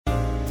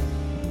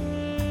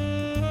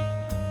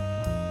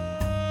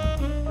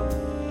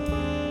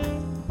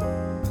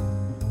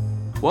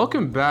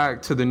Welcome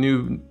back to the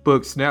New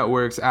Books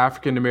Network's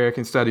African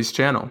American Studies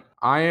channel.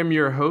 I am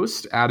your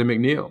host, Adam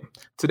McNeil.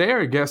 Today,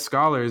 our guest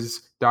scholar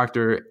is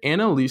Dr.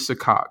 Annalisa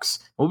Cox.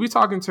 We'll be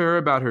talking to her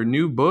about her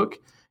new book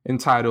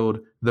entitled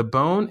The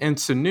Bone and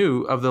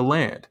Sinew of the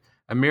Land,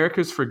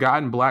 America's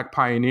Forgotten Black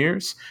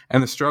Pioneers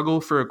and the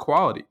Struggle for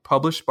Equality,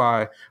 published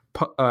by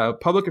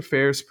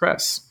PublicAffairs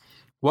Press.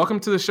 Welcome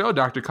to the show,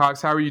 Dr.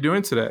 Cox. How are you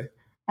doing today?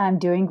 I'm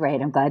doing great.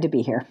 I'm glad to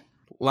be here.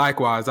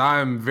 Likewise, I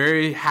am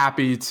very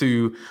happy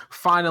to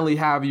finally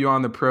have you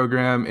on the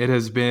program. It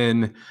has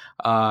been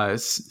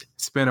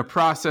it's been a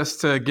process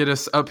to get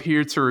us up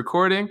here to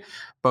recording,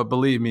 but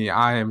believe me,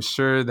 I am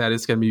sure that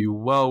it's going to be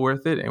well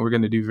worth it, and we're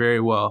going to do very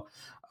well.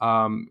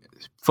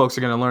 Folks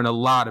are going to learn a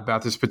lot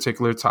about this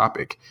particular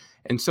topic.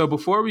 And so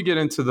before we get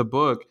into the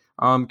book,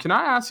 can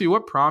I ask you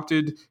what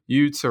prompted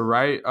you to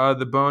write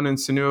The Bone and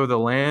Sinew of the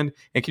Land?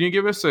 And can you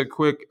give us a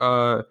quick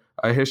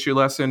a history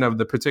lesson of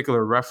the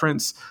particular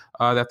reference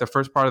that the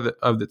first part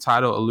of the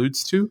title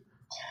alludes to?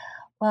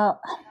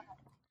 Well,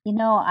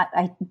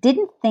 I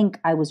didn't think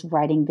I was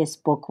writing this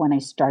book when I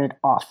started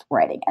off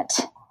writing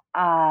it.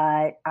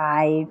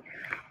 I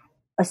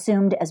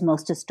assumed, as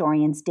most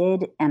historians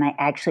did, and I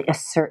actually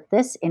assert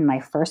this in my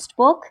first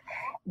book,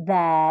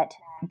 that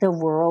the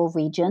rural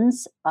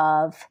regions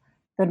of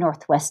the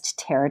Northwest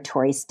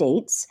Territory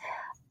states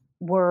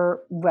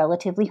were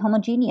relatively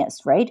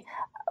homogeneous, right?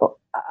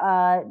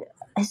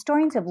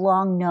 Historians have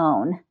long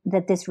known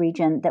that this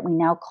region that we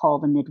now call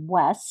the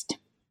Midwest,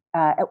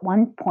 at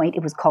one point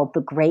it was called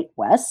the Great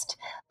West,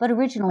 but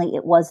originally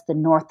it was the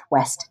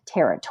Northwest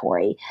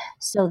Territory.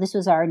 So this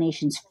was our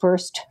nation's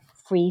first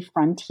free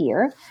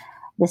frontier.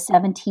 The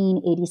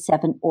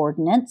 1787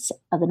 Ordinance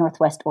of the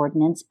Northwest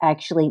Ordinance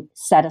actually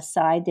set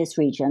aside this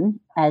region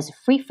as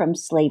free from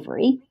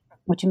slavery,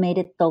 which made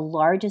it the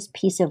largest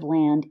piece of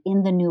land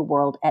in the New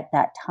World at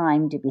that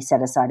time to be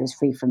set aside as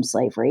free from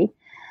slavery.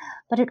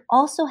 But it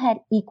also had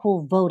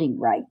equal voting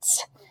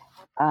rights.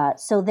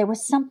 So there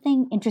was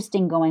something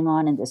interesting going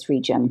on in this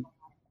region.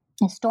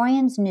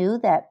 Historians knew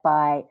that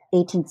by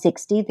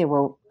 1860, there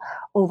were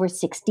over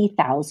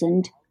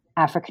 60,000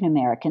 African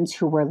Americans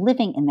who were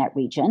living in that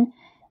region.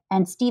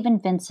 And Stephen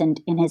Vincent,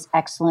 in his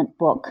excellent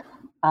book,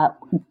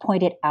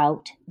 pointed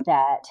out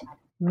that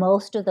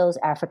most of those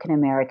African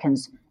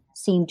Americans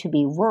seemed to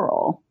be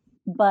rural,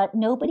 but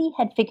nobody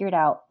had figured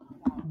out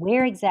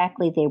where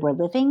exactly they were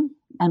living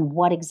and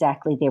what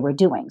exactly they were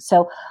doing.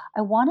 So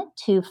I wanted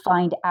to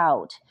find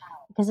out,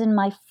 because in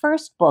my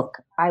first book,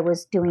 I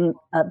was doing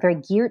a very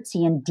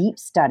geartsy and deep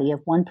study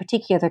of one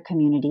particular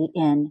community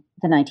in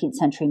the 19th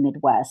century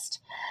Midwest.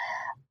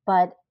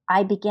 But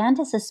I began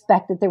to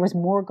suspect that there was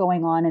more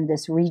going on in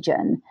this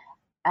region,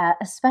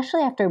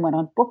 especially after I went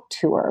on book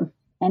tour.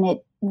 And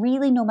it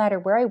really, no matter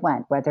where I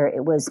went, whether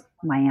it was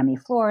Miami,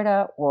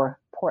 Florida, or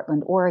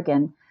Portland,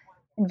 Oregon,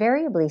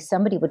 invariably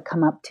somebody would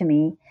come up to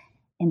me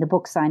in the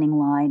book signing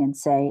line and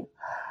say,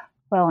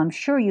 well, I'm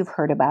sure you've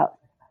heard about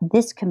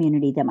this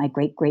community that my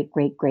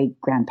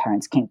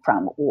great-great-great-great-grandparents came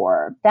from,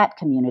 or that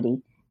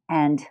community.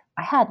 And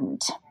I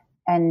hadn't.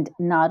 And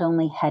not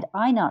only had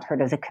I not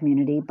heard of the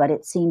community, but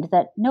it seemed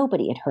that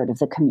nobody had heard of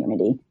the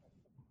community.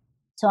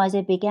 So as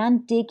I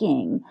began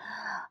digging,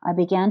 I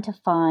began to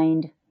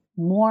find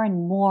more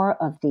and more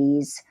of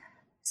these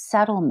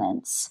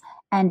settlements.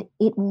 And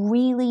it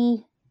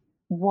really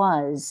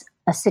was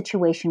a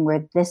situation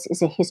where this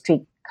is a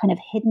history kind of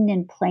hidden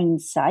in plain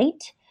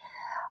sight.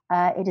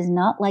 It is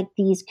not like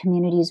these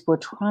communities were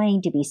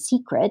trying to be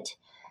secret.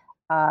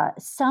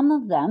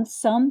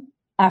 Some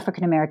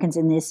African Americans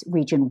in this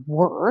region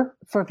were,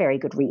 for very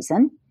good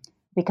reason,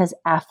 because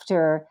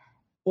after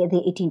the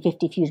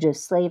 1850 Fugitive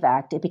Slave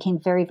Act, it became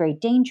very, very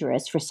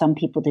dangerous for some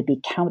people to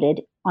be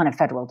counted on a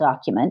federal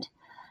document.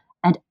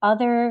 And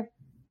other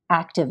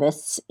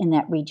activists in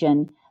that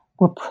region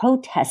were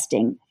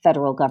protesting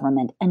federal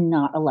government and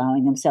not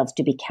allowing themselves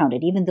to be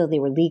counted, even though they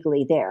were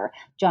legally there.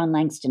 John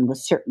Langston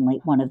was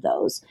certainly one of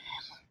those.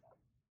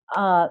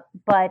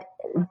 But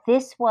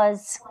this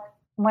was,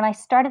 when I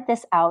started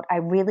this out, I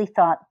really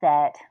thought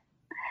that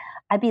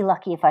I'd be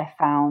lucky if I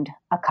found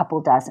a couple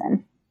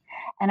dozen.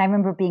 And I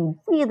remember being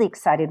really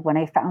excited when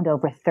I found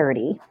over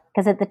 30,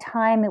 because at the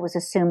time it was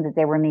assumed that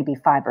there were maybe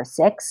 5 or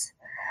 6.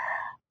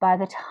 By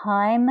the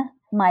time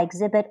my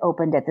exhibit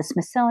opened at the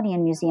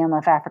Smithsonian Museum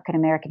of African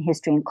American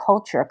History and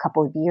Culture a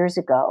couple of years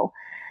ago,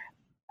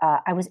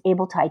 I was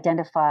able to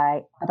identify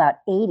about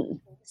 80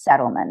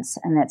 settlements,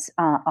 and that's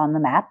on the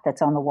map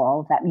that's on the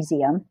wall of that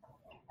museum.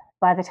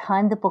 By the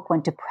time the book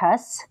went to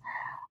press,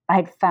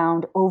 I'd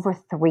found over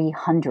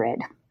 300.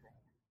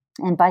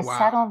 And by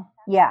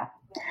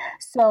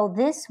So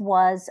this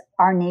was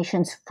our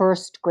nation's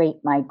first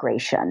great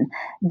migration.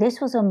 This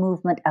was a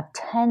movement of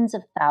tens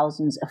of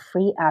thousands of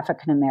free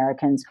African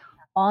Americans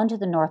onto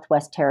the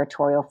Northwest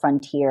Territorial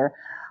frontier,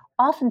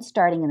 often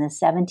starting in the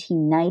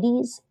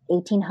 1790s,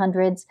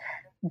 1800s.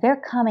 They're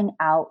coming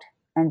out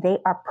and they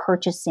are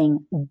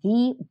purchasing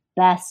the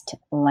best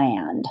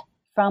land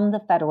from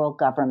the federal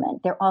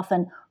government. They're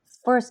often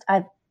first,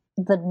 I've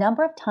the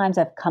number of times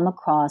I've come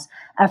across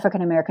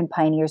African American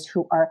pioneers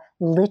who are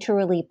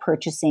literally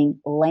purchasing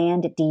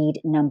land deed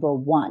number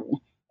 1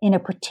 in a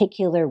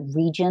particular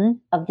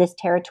region of this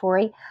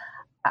territory,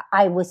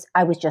 I was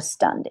just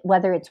stunned.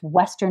 Whether it's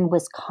western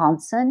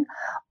Wisconsin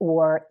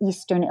or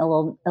eastern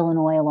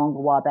Illinois along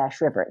the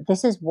Wabash River,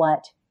 this is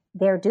what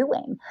they're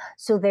doing.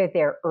 So they're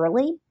there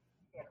early.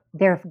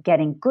 They're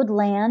getting good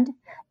land.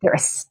 They're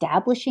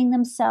establishing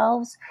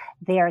themselves.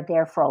 They are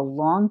there for a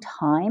long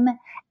time,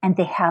 and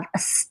they have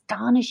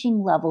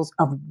astonishing levels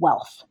of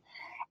wealth.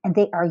 And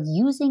they are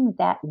using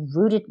that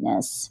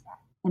rootedness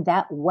and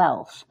that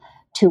wealth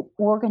to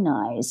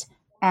organize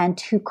and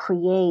to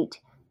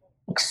create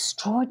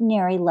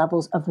extraordinary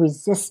levels of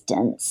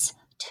resistance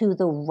to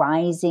the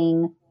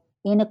rising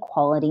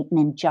inequality and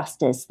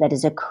injustice that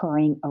is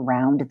occurring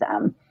around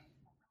them.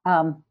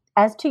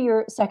 As to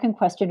your second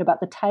question about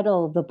the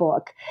title of the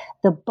book,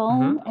 the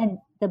bone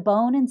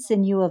and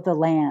sinew of the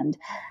land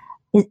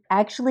is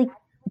actually,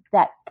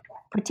 that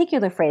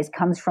particular phrase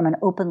comes from an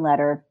open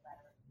letter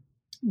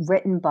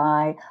written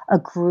by a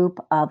group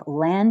of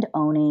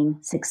land-owning,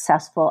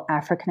 successful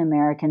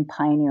African-American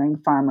pioneering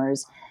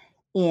farmers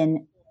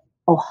in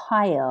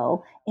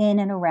Ohio, in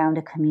and around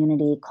a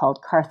community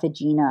called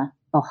Carthagena,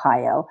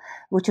 Ohio,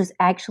 which was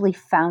actually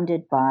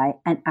founded by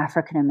an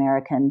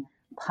African-American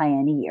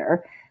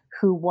pioneer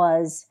who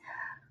was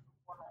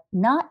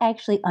not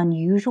actually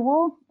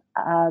unusual,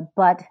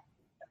 but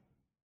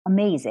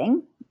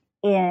amazing,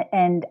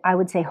 and I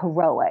would say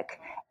heroic,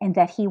 in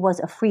that he was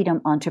a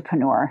freedom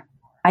entrepreneur.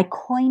 I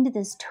coined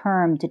this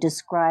term to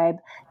describe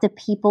the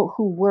people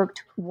who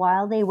worked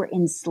while they were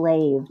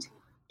enslaved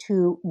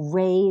to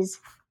raise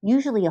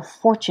usually a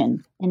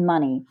fortune in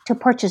money to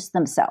purchase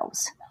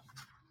themselves.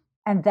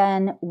 And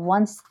then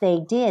once they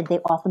did, they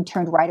often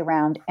turned right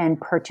around and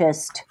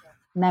purchased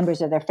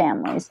members of their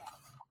families.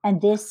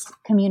 And this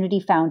community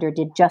founder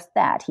did just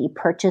that. He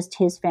purchased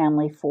his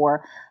family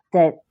for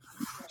the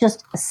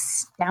just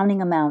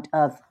astounding amount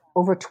of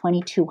over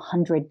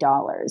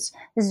 $2,200.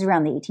 This is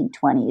around the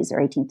 1820s or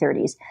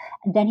 1830s.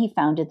 And then he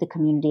founded the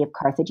community of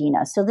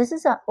Carthagena. So this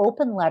is an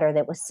open letter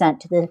that was sent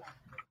to the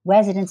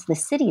residents of the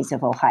cities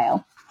of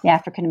Ohio, the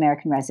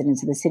African-American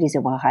residents of the cities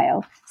of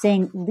Ohio,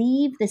 saying,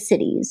 leave the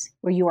cities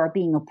where you are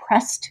being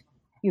oppressed,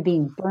 you're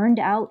being burned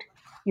out,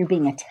 you're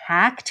being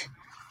attacked,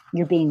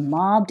 you're being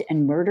mobbed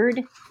and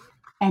murdered,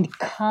 and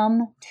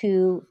come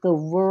to the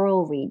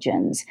rural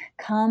regions,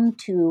 come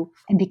to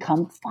and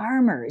become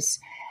farmers,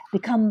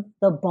 become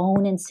the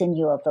bone and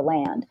sinew of the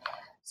land.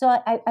 So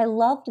I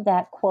loved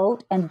that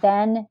quote. And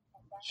then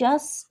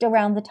just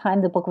around the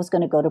time the book was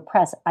going to go to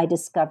press, I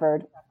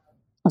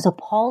was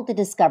appalled to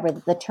discover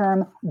that the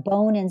term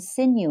bone and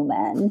sinew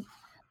men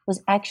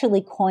was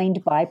actually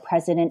coined by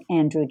President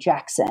Andrew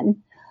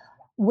Jackson,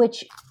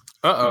 which,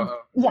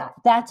 yeah,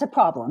 that's a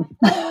problem.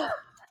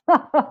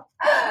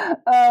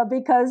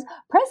 Because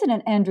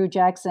President Andrew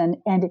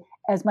Jackson, and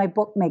as my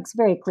book makes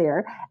very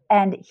clear,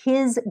 and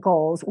his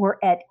goals were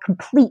at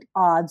complete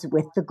odds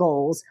with the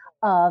goals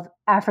of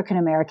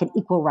African-American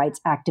equal rights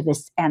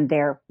activists and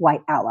their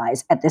white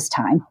allies at this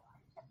time.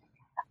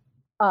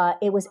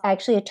 It was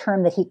actually a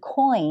term that he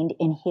coined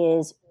in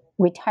his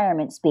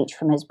retirement speech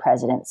from his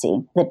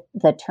presidency,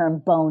 the term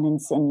bone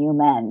and sinew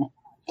men.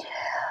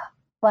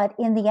 But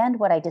in the end,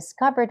 what I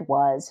discovered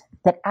was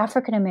that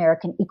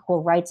African-American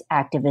equal rights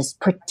activists,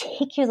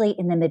 particularly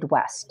in the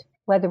Midwest,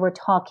 whether we're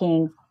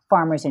talking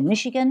farmers in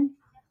Michigan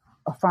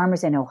or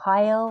farmers in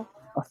Ohio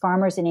or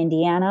farmers in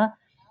Indiana,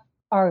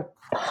 are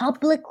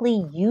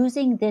publicly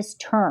using this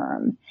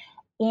term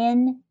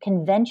in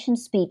convention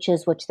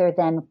speeches, which they're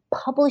then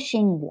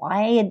publishing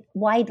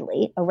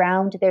widely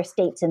around their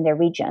states and their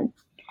region.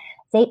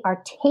 They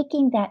are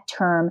taking that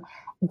term,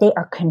 they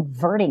are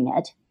converting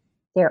it,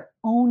 they're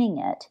owning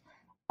it,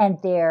 and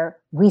they're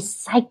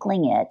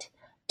recycling it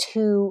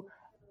to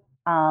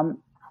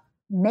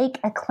make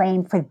a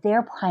claim for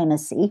their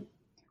primacy,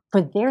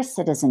 for their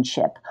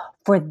citizenship,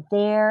 for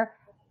their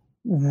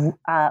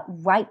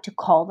right to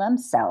call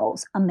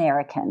themselves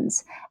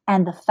Americans,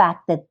 and the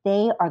fact that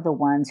they are the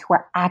ones who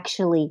are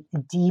actually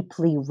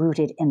deeply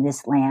rooted in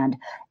this land,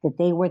 that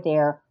they were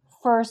there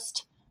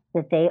first,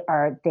 that they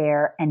are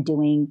there and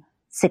doing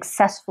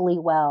successfully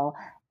well.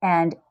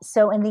 And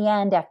so in the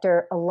end,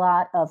 after a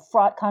lot of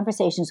fraught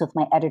conversations with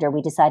my editor,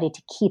 we decided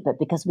to keep it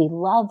because we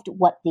loved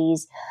what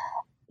these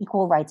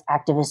equal rights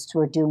activists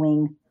were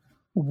doing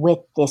with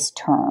this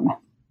term.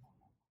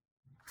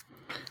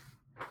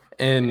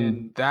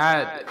 And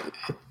that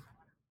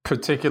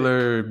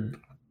particular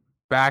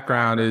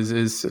background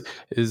is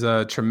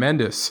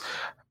tremendous,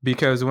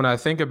 because when I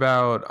think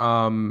about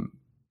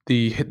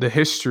the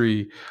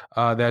history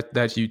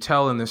that you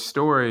tell in this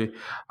story,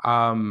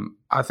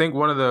 I think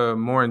one of the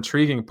more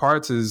intriguing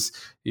parts is,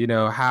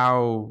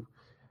 how,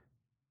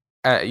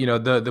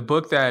 the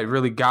book that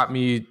really got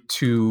me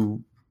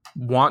to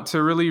want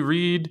to really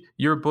read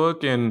your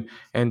book and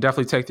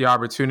definitely take the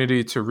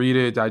opportunity to read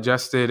it,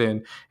 digest it,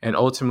 and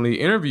ultimately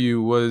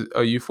interview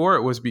you for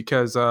it was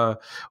because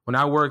when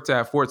I worked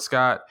at Fort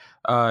Scott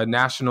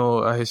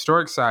National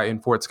Historic Site in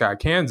Fort Scott,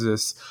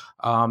 Kansas.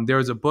 There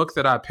was a book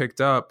that I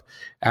picked up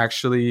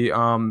actually.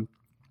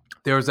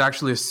 There was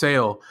actually a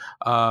sale.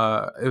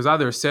 It was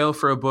either a sale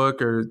for a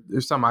book or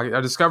something. I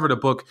discovered a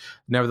book,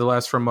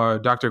 nevertheless, from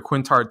Dr.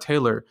 Quintard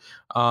Taylor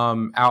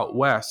out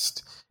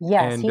west.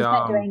 Yes, And he's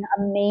been doing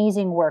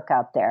amazing work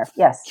out there.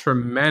 Yes.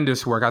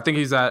 tremendous work. I think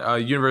he's at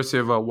University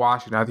of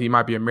Washington. I think he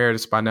might be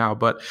emeritus by now.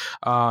 But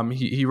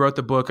he wrote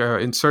the book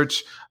In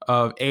Search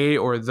of a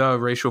or the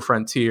Racial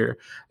Frontier.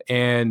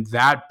 And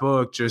that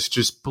book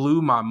just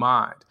blew my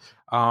mind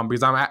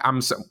because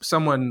I'm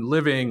someone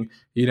living,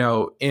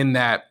 in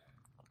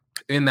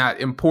that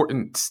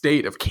important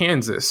state of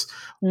Kansas.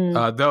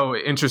 Though,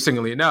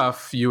 interestingly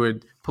enough, you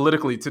would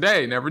politically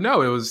today never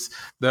know it was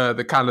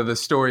the kind of the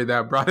story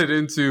that brought it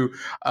into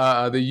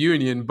the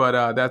Union.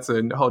 But that's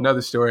a whole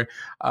nother story.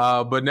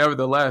 But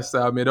nevertheless,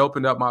 it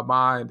opened up my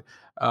mind,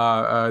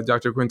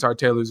 Dr. Quintard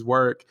Taylor's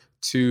work,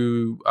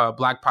 to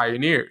Black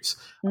pioneers.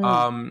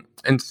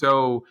 And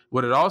so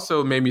what it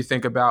also made me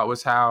think about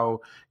was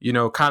how,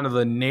 kind of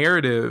the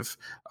narrative,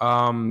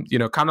 kind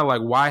of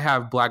like why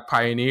have Black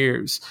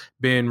pioneers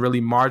been really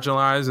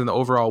marginalized in the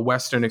overall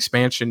Western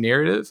expansion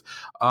narrative?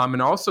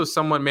 And also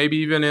somewhat maybe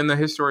even in the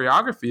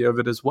historiography of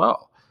it as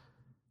well.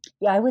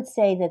 Yeah, I would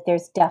say that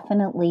there's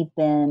definitely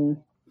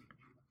been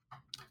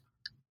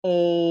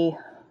I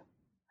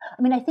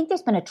think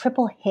there's been a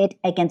triple hit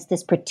against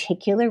this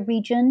particular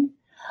region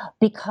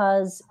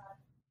because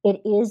it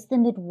is the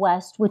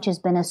Midwest, which has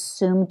been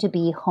assumed to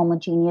be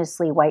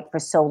homogeneously white for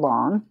so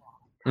long.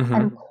 Mm-hmm.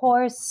 And of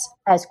course,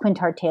 as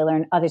Quintard Taylor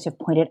and others have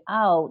pointed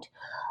out,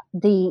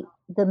 the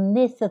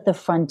myth of the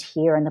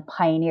frontier and the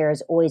pioneer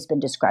has always been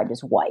described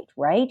as white,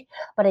 right?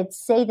 But I'd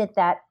say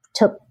that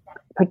took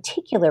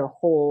particular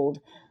hold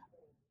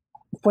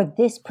for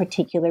this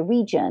particular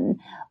region,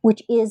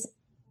 which is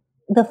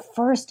the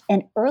first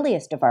and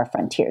earliest of our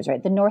frontiers,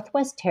 right? The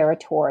Northwest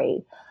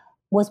Territory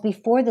was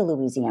before the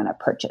Louisiana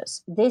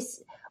Purchase.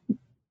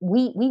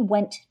 We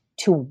went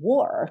to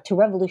war, to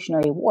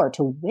Revolutionary War,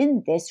 to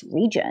win this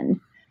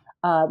region,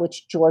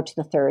 which George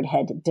III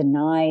had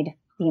denied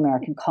the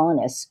American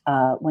colonists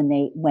when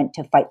they went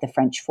to fight the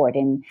French for it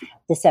in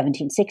the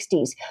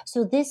 1760s.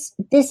 So this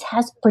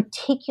has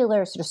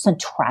particular sort of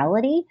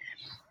centrality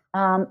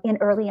in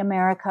early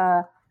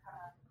America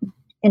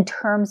in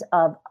terms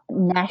of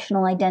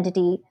national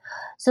identity.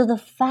 So the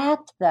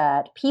fact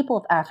that people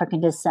of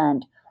African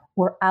descent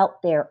were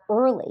out there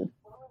early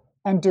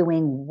and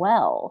doing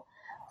well,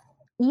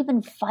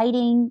 even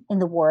fighting in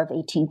the War of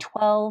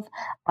 1812.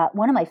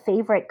 One of my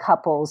favorite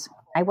couples,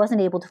 I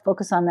wasn't able to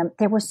focus on them.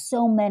 There were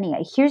so many.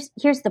 Here's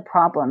the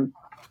problem.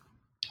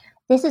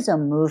 This is a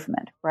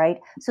movement, right?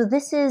 So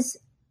this is,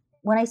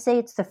 when I say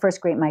it's the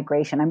first Great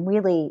Migration,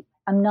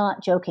 I'm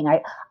not joking.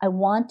 I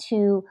want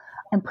to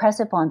impress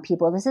upon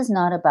people, this is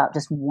not about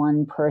just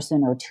one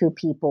person or two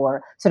people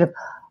or sort of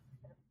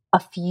a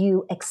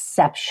few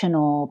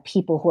exceptional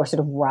people who are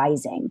sort of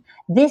rising.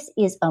 This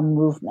is a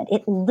movement.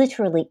 It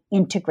literally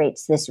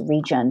integrates this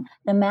region.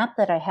 The map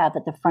that I have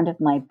at the front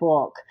of my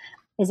book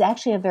is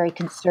actually a very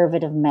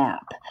conservative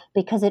map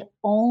because it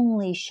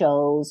only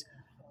shows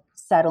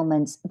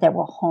settlements that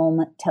were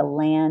home to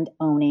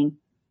land-owning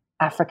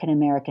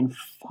African-American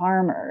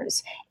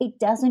farmers. It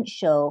doesn't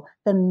show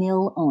the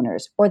mill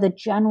owners or the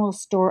general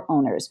store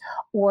owners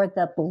or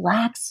the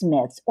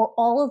blacksmiths or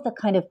all of the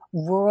kind of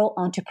rural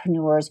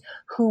entrepreneurs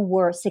who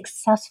were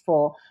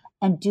successful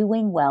and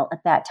doing well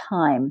at that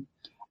time.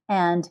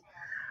 And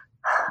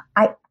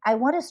I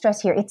want to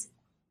stress here,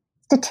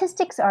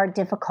 statistics are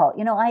difficult.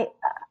 I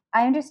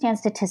understand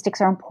statistics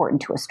are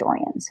important to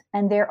historians,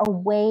 and they're a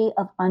way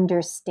of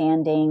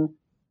understanding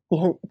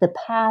the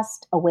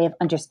past, a way of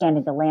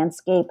understanding the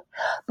landscape.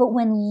 But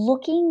when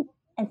looking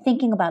and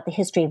thinking about the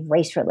history of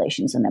race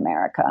relations in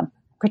America,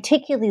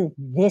 particularly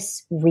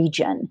this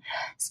region,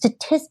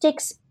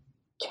 statistics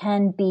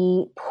can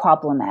be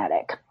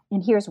problematic.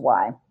 And here's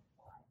why.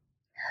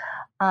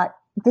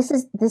 This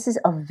is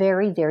a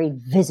very, very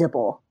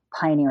visible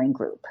pioneering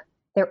group.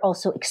 They're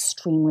also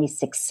extremely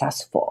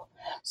successful.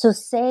 So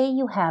say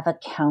you have a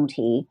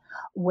county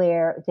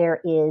where there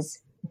is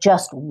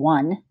just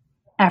one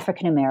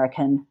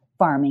African-American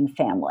farming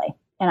family.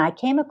 And I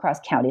came across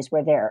counties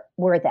where there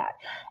were that.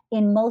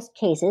 In most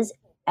cases,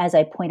 as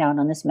I point out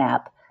on this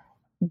map,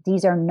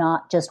 these are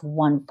not just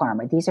one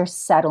farmer. These are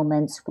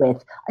settlements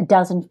with a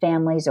dozen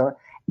families, or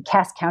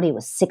Cass County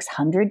was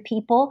 600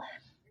 people.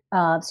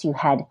 So you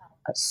had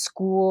a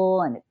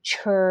school and a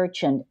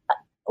church and a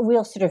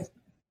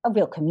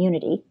real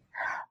community.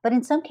 But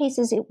in some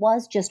cases, it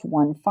was just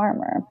one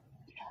farmer.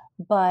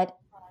 But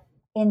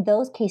in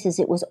those cases,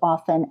 it was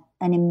often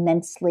an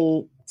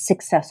immensely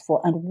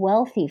successful and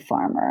wealthy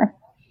farmer.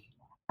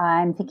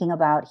 I'm thinking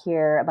about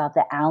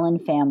the Allen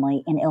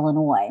family in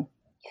Illinois,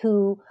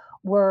 who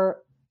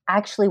were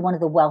actually one of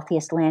the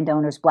wealthiest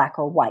landowners, black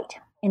or white,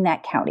 in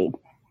that county.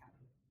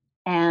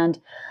 And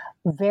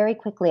very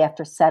quickly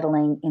after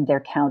settling in their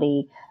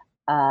county,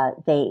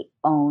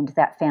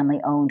 that family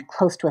owned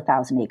close to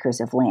 1,000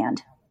 acres of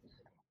land.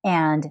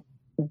 And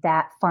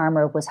that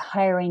farmer was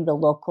hiring the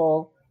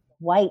local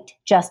white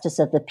justice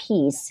of the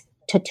peace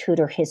to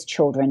tutor his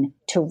children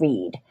to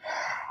read.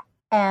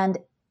 And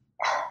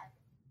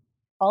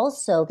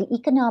also, the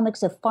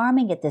economics of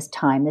farming at this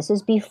time, this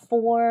is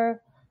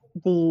before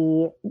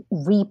the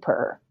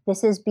reaper.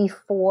 This is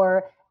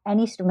before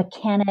any sort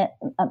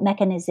of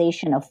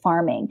mechanization of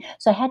farming.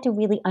 So I had to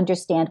really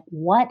understand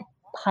what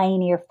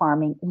pioneer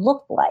farming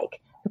looked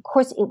like. Of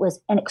course, it was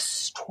an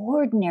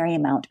extraordinary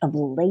amount of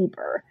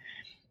labor.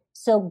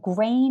 So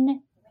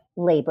grain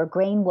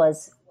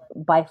was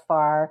by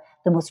far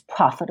the most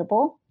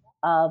profitable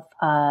of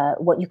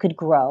what you could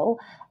grow.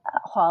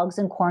 Hogs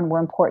and corn were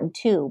important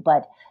too,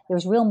 but there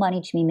was real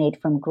money to be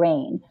made from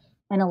grain.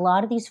 And a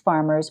lot of these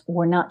farmers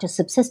were not just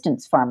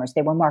subsistence farmers,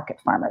 they were market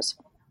farmers.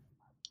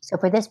 So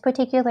for this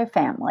particular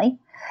family,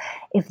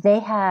 if they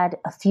had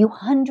a few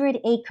hundred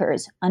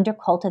acres under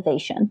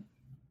cultivation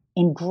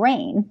in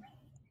grain,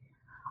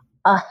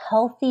 a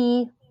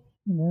healthy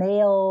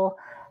male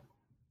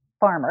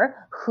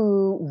farmer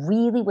who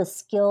really was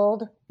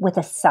skilled with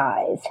a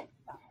scythe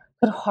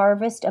could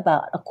harvest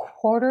about a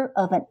quarter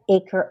of an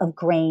acre of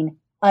grain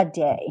a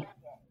day.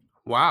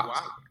 Wow.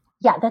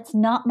 Yeah, that's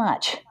not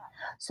much.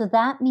 So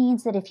that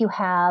means that if you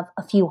have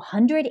a few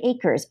hundred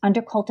acres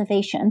under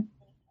cultivation,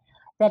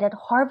 that at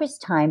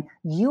harvest time,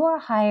 you are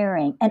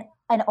hiring, and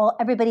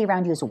everybody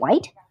around you is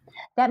white.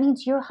 That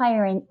means you're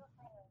hiring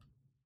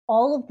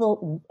all of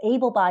the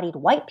able-bodied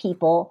white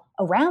people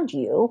around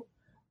you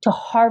to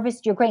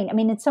harvest your grain. I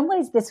mean, in some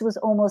ways, this was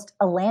almost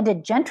a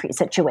landed gentry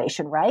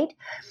situation, right?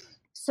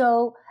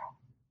 So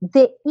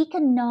the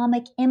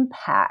economic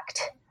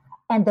impact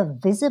and the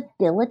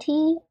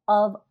visibility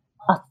of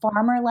a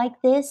farmer like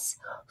this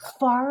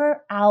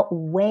far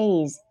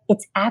outweighs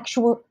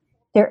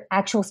their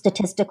actual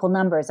statistical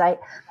numbers. I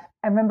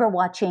remember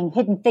watching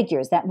Hidden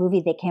Figures, that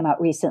movie that came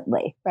out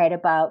recently, right,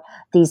 about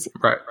these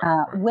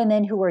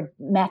women who were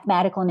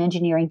mathematical and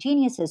engineering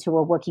geniuses who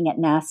were working at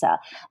NASA.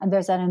 And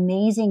there's an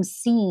amazing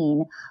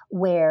scene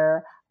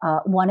where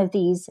one of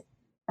these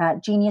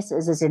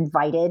geniuses is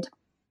invited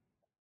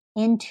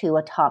into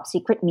a top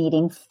secret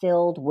meeting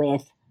filled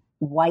with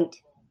white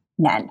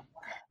men,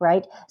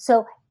 right?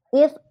 So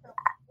if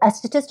a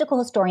statistical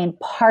historian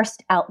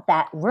parsed out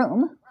that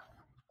room,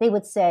 they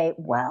would say,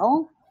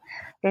 well,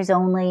 there's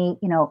only,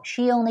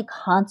 she only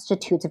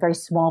constitutes a very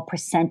small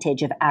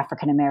percentage of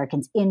African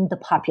Americans in the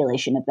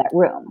population of that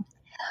room.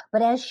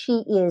 But as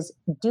she is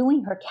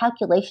doing her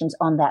calculations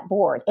on that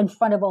board in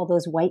front of all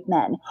those white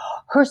men,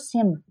 her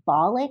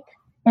symbolic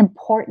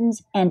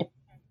importance and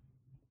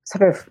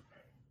sort of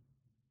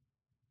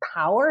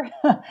power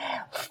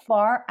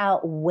far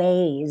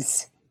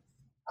outweighs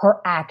her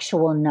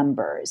actual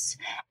numbers.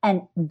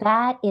 And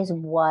that is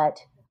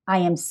what I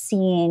am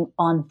seeing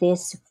on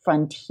this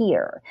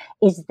frontier,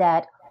 is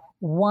that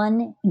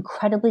one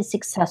incredibly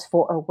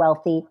successful or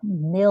wealthy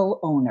mill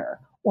owner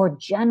or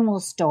general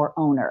store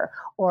owner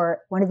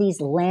or one of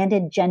these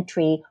landed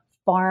gentry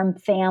farm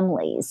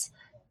families,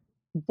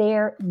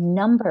 their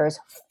numbers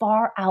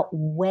far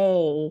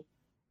outweigh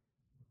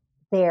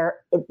their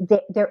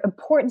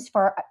importance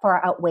far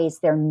outweighs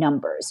their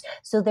numbers.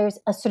 So there's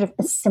a sort of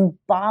a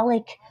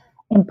symbolic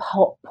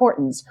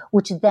importance,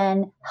 which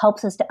then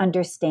helps us to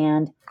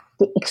understand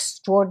the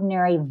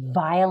extraordinary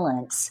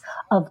violence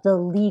of the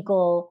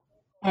legal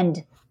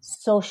and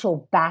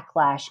social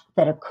backlash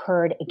that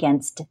occurred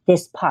against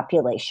this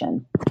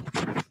population.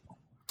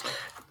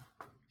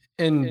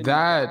 And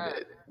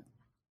that,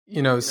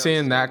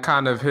 seeing that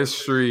kind of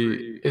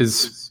history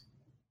is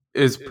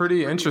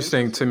pretty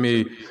interesting to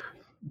me,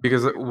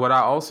 because what I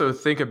also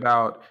think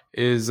about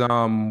is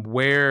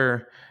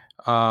where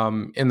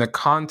in the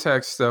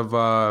context of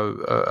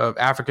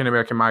African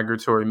American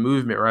migratory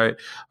movement, right?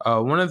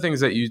 One of the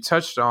things that you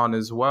touched on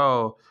as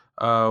well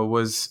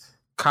was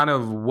kind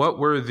of what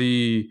were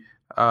the,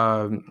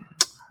 I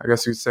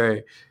guess you'd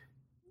say,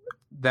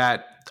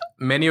 that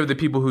many of the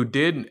people who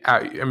did,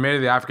 many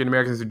of the African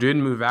Americans who did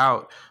move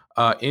out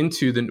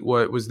into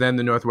what was then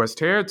the Northwest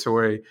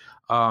Territory,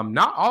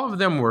 not all of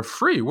them were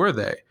free, were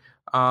they?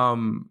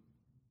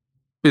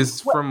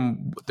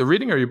 From the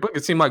reading of your book,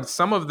 it seemed like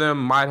some of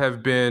them might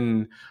have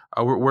been,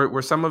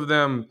 were some of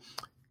them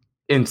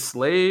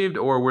enslaved,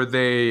 or were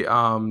they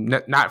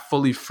not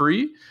fully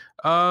free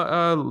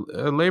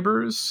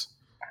laborers?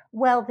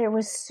 Well, there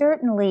were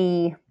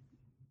certainly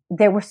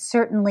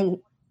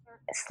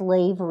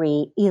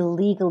slavery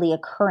illegally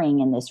occurring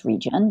in this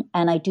region.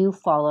 And I do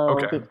follow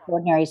the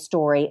extraordinary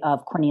story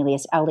of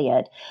Cornelius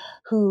Elliott,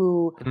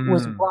 who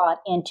was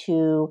brought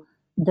into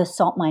the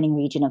salt mining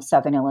region of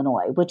Southern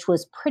Illinois, which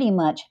was pretty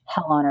much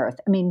hell on earth.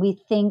 I mean, we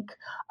think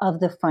of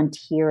the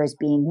frontier as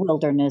being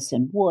wilderness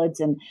and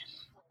woods,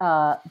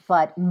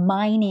 but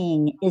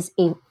mining is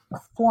a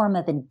form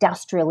of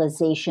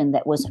industrialization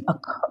that was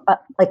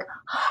like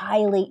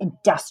highly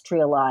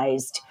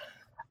industrialized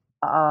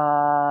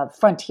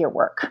frontier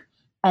work.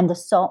 And the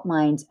salt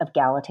mines of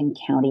Gallatin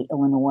County,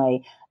 Illinois,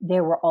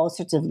 there were all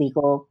sorts of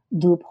legal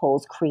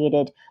loopholes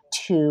created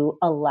to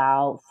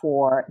allow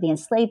for the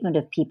enslavement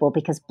of people,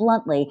 because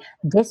bluntly,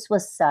 this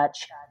was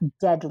such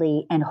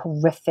deadly and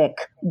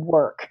horrific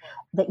work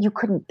that you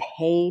couldn't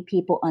pay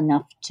people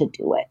enough to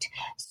do it.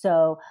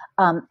 So,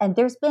 and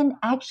there's been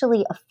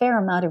actually a fair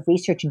amount of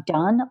research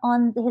done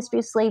on the history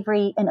of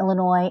slavery in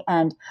Illinois.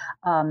 And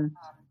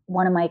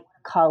one of my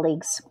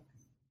colleagues,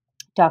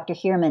 Dr.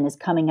 Hierman, is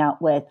coming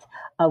out with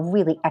a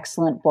really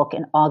excellent book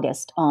in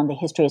August on the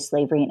history of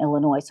slavery in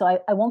Illinois. So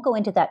I won't go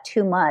into that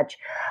too much.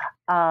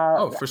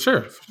 For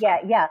sure.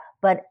 Yeah.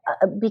 But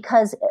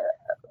because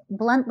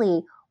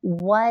bluntly,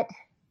 what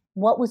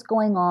was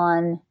going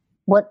on,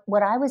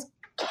 what I was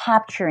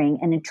capturing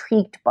and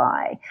intrigued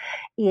by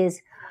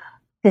is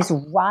this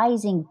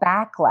rising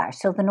backlash.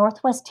 So the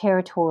Northwest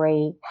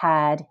Territory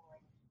had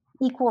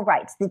equal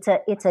rights. It's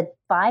a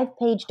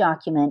 5-page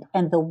document,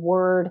 and the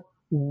word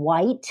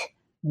white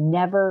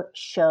never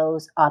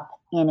shows up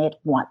in it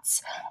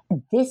once.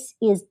 This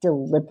is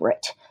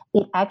deliberate.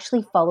 It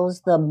actually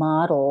follows the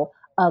model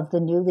of the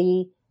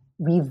newly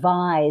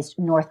revised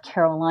North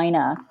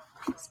Carolina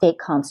state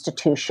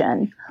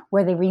constitution,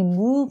 where they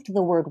removed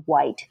the word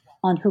white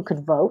on who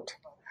could vote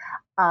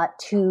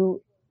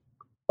to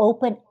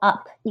open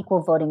up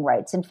equal voting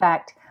rights. In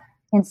fact,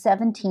 in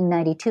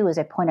 1792, as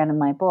I point out in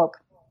my book,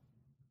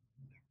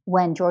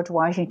 when George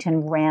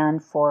Washington ran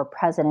for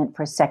president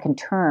for a second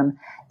term,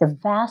 the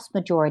vast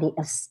majority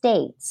of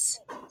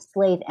states,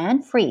 slave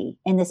and free,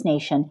 in this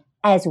nation,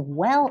 as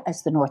well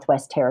as the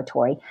Northwest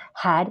Territory,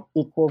 had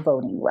equal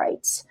voting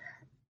rights.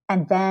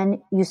 And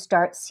then you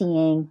start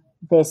seeing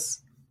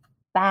this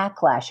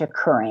backlash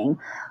occurring.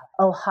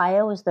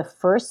 Ohio is the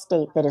first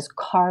state that is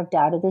carved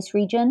out of this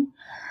region.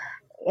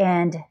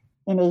 And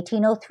in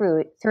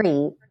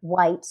 1803,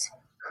 whites,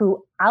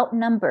 who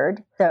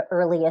outnumbered the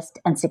earliest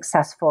and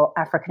successful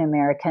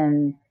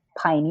African-American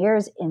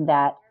pioneers in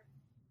that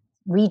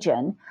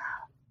region,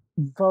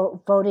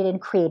 voted and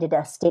created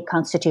a state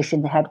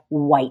constitution that had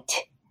white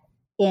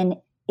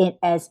in it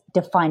as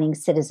defining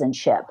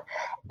citizenship.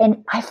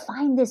 And I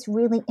find this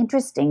really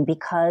interesting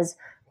because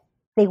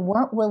they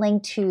weren't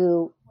willing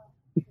to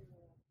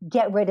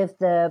get rid of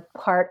the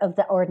part of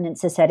the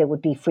ordinance that said it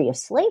would be free of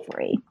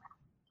slavery,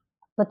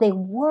 but they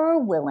were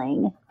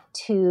willing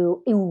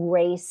to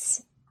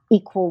erase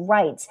equal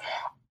rights.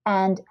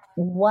 And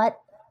what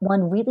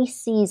one really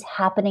sees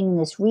happening in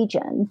this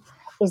region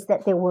is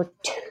that there were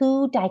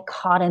two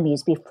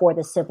dichotomies before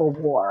the Civil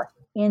War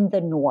in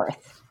the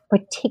North,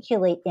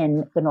 particularly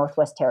in the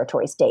Northwest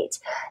Territory states.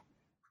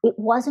 It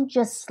wasn't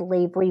just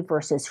slavery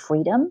versus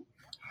freedom.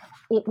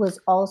 It was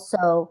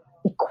also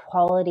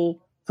equality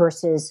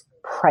versus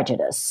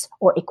prejudice,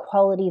 or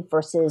equality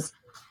versus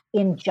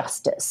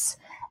injustice.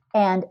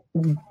 And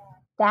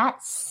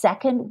that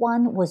second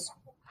one was,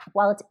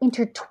 while it's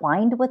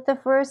intertwined with the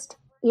first,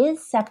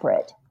 is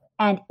separate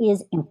and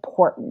is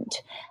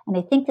important. And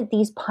I think that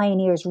these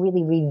pioneers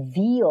really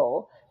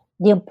reveal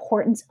the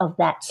importance of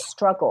that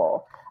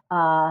struggle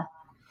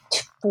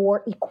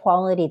for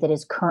equality that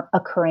is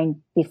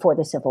occurring before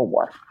the Civil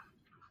War.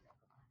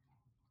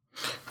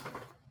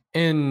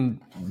 And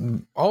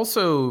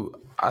also,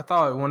 I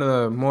thought one of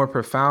the more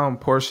profound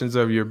portions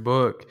of your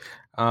book,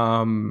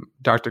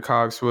 Dr.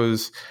 Cox,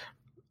 was,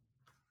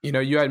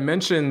 you had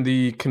mentioned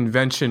the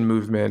convention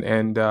movement,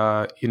 and,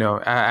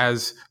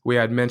 as we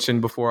had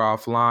mentioned before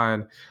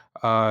offline,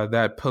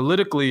 that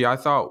politically, I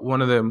thought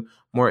one of the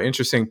more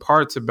interesting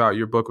parts about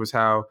your book was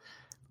how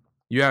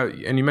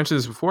and you mentioned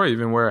this before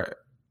even, where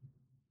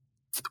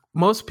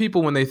most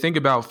people, when they think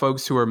about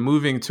folks who are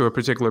moving to a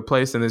particular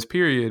place in this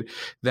period,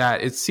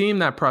 that it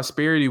seemed that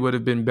prosperity would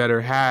have been better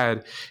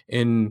had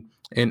in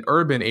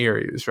urban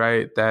areas,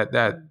 right? That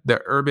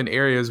the urban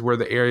areas were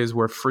the areas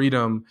where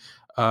freedom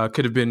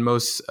could have been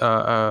most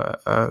would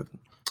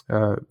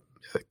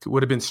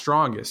have been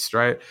strongest,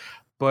 right?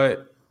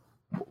 But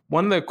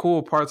one of the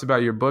cool parts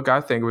about your book,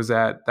 I think, was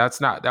that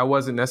that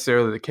wasn't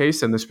necessarily the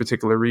case in this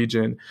particular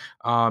region,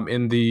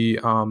 in the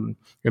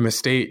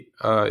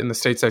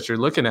states that you're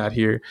looking at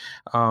here,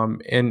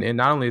 and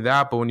not only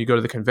that, but when you go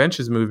to the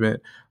conventions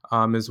movement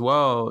as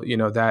well,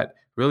 that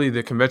really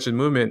the convention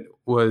movement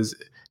was,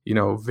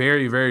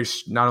 very, very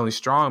not only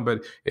strong,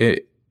 but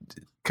it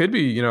could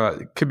be,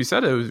 it could be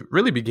said it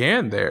really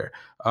began there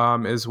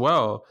as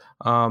well.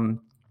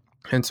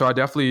 And so I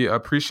definitely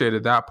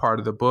appreciated that part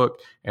of the book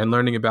and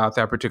learning about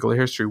that particular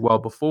history well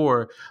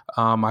before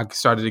I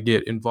started to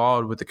get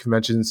involved with the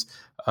conventions,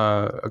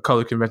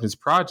 Color Conventions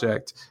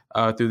Project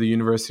through the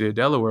University of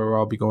Delaware, where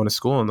I'll be going to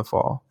school in the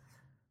fall.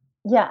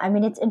 Yeah, I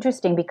mean, it's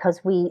interesting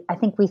because I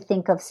think we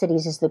think of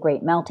cities as the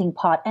great melting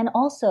pot. And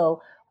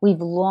also,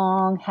 we've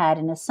long had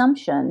an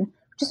assumption,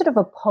 just sort of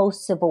a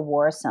post-Civil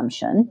War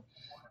assumption,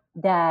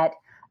 that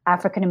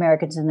African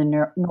Americans in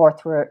the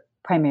North were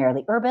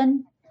primarily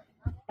urban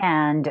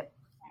and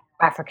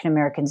African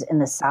Americans in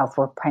the South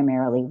were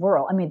primarily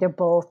rural. I mean, they're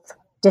both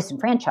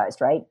disenfranchised,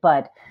 right?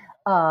 But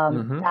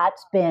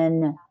that's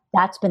been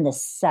the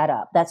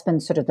setup. That's been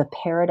sort of the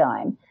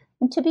paradigm.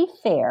 And to be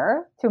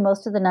fair, through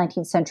most of the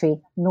 19th century,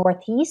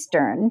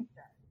 Northeastern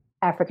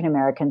African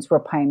Americans were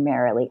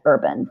primarily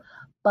urban.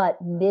 but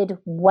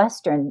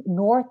Northwestern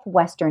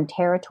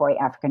Territory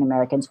African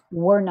Americans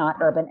were not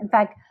urban. In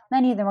fact,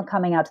 many of them were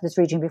coming out to this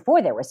region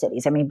before there were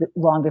cities. I mean,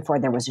 long before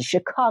there was a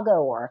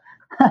Chicago or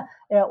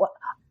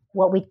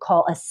what we'd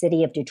call a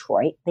city of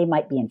Detroit. They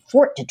might be in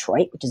Fort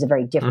Detroit, which is a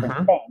very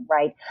different thing,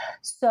 right?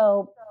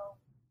 So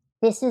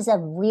this is a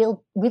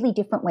really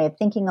different way of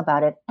thinking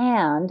about it.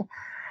 And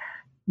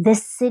the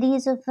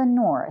cities of the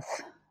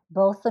North,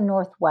 both the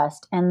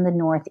Northwest and the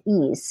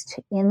Northeast,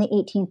 in the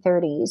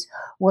 1830s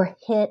were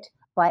hit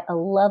by a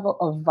level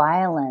of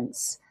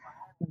violence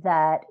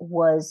that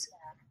was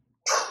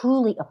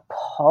truly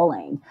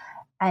appalling.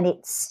 And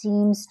it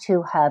seems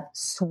to have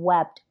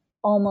swept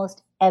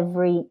almost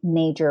every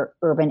major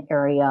urban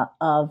area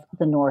of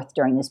the North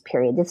during this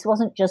period. This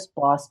wasn't just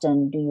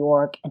Boston, New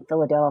York, and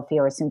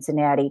Philadelphia or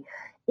Cincinnati.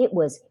 It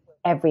was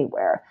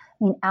everywhere.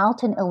 I mean,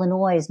 Alton,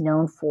 Illinois is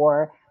known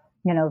for,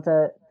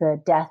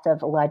 the death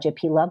of Elijah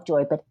P.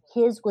 Lovejoy, but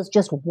his was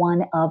just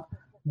one of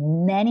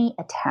many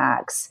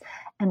attacks.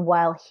 And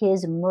while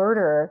his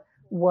murder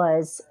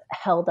was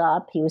held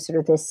up, he was sort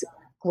of this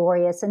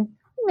glorious and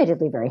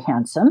admittedly very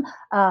handsome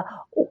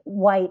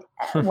white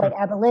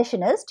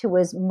abolitionist who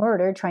was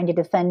murdered trying to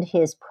defend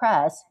his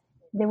press.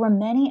 There were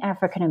many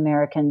African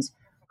Americans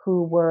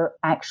who were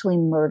actually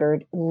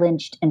murdered,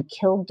 lynched, and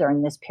killed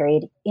during this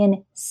period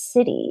in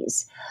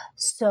cities.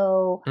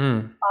 So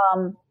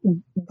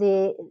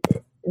there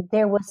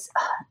was,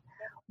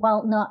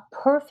 while not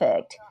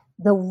perfect,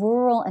 the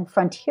rural and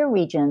frontier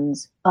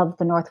regions of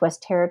the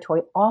Northwest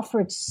Territory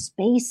offered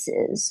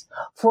spaces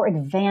for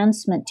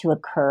advancement to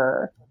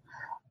occur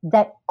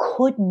that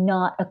could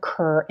not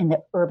occur in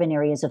the urban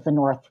areas of the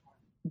North.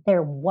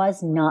 There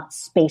was not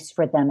space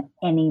for them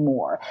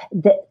anymore.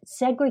 The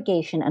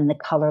segregation and the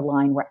color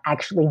line were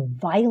actually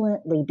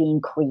violently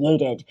being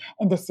created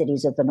in the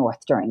cities of the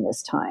North during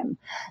this time.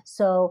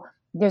 So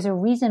there's a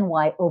reason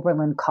why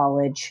Oberlin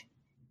College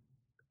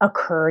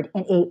occurred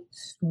in a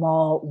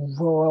small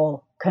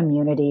rural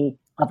community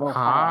of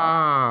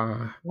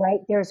Ohio.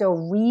 Right? There's a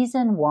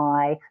reason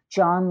why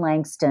John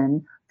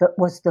Langston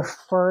was the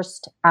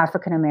first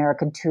African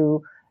American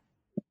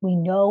we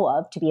know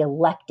of to be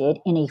elected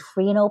in a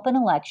free and open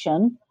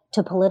election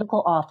to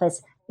political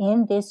office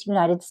in this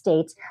United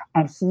States.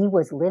 And he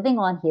was living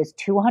on his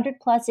 200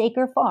 plus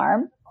acre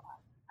farm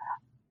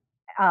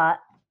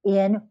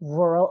in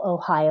rural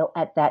Ohio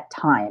at that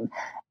time.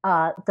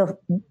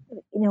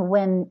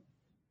 When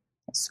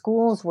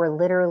schools were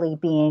literally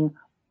being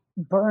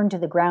burned to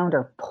the ground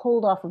or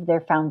pulled off of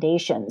their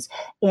foundations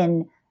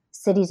in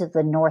cities of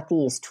the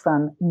Northeast,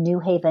 from New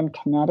Haven,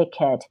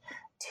 Connecticut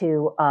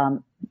to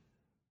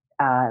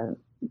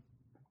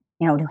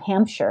New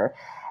Hampshire,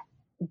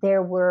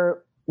 there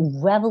were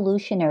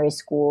revolutionary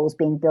schools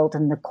being built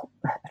in the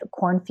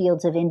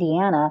cornfields of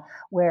Indiana,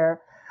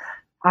 where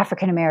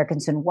African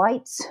Americans and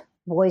whites,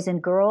 boys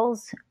and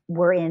girls,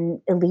 were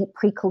in elite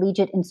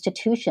pre-collegiate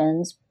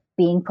institutions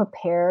being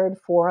prepared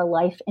for a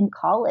life in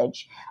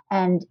college.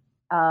 And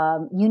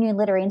Union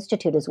Literary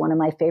Institute is one of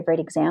my favorite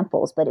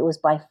examples, but it was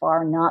by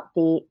far not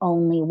the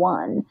only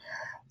one.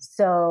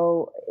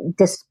 So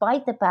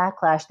despite the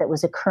backlash that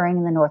was occurring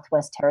in the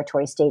Northwest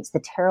Territory states, the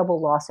terrible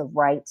loss of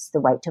rights, the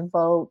right to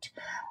vote,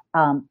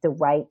 the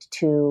right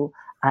to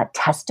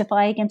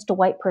testify against a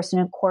white person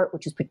in court,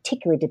 which was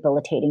particularly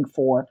debilitating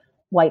for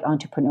white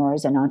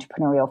entrepreneurs and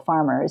entrepreneurial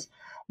farmers,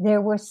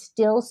 there were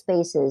still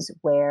spaces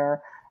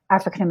where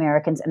African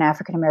Americans and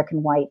African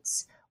American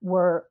whites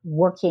were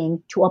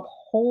working to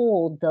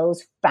uphold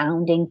those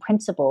founding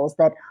principles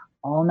that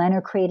all men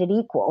are created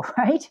equal,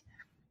 right?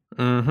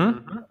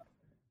 Mm-hmm.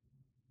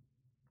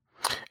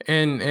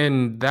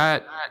 And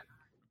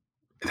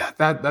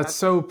that's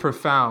so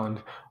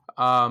profound,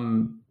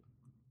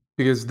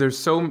 because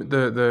there's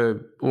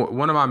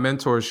one of my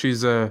mentors,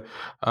 she's a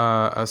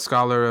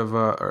scholar of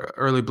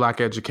early Black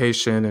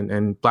education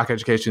and Black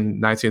education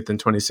 19th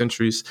and 20th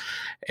centuries,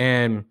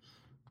 and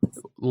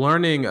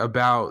learning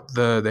about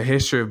the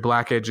history of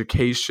Black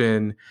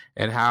education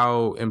and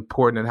how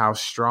important and how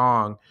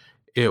strong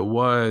it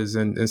was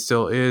and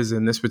still is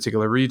in this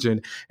particular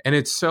region. And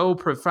it's so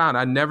profound.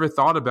 I never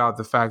thought about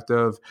the fact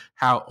of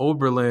how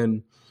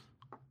Oberlin,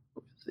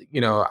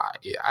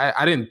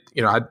 I didn't,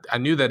 I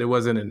knew that it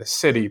wasn't in a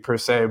city per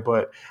se,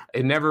 but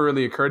it never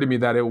really occurred to me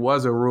that it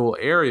was a rural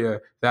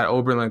area, that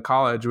Oberlin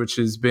College, which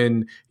has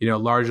been,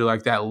 largely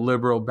like that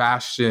liberal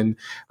bastion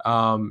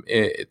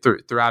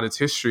throughout its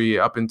history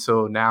up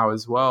until now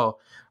as well.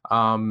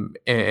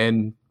 And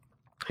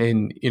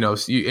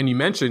you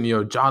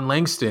mentioned John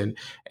Langston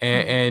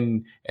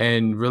and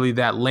really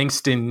that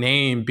Langston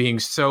name being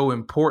so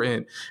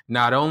important,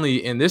 not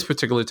only in this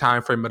particular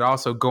time frame, but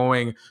also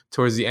going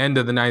towards the end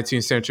of the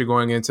 19th century,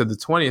 going into the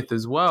 20th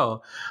as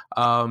well.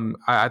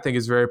 I think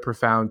is very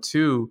profound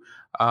too.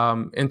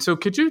 And so,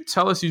 could you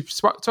tell us? You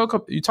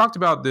talked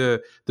about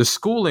the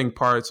schooling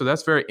part, so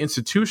that's very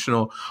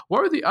institutional.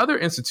 What were the other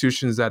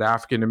institutions that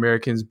African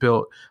Americans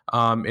built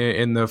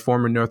in the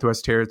former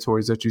Northwest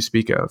Territories that you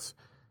speak of?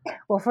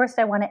 Well, first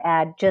I want to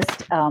add,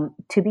 just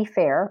to be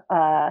fair,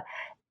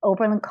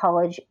 Oberlin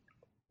College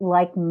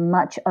like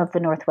much of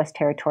the Northwest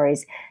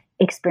Territories,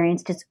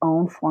 experienced its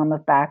own form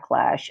of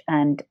backlash.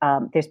 And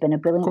there's been a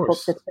brilliant book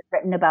that's been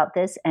written about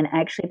this. And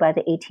actually, by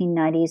the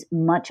 1890s,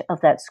 much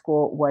of that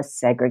school was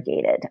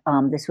segregated.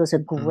 This was a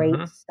great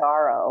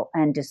sorrow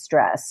and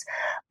distress.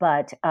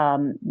 But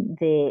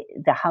the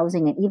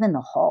housing and even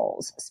the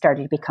halls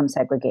started to become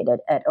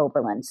segregated at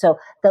Oberlin. So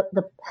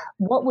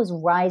what was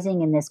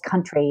rising in this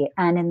country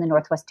and in the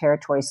Northwest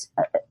Territories,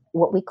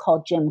 what we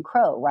call Jim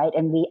Crow, right?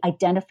 And we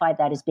identified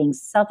that as being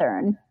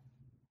Southern,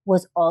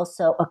 was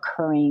also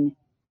occurring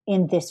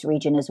in this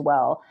region as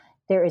well.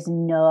 It is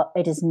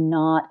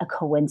not a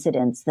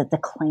coincidence that the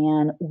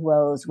Klan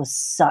rose with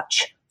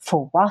such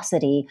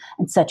ferocity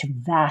and such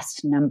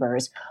vast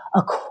numbers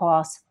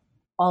across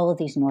all of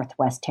these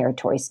Northwest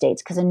Territory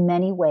states, because in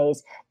many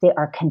ways they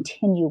are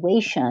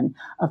continuation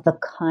of the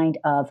kind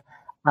of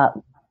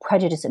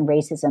prejudice and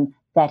racism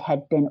that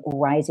had been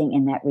rising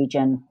in that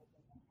region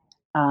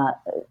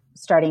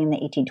starting in the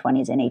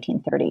 1820s and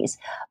 1830s.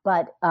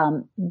 But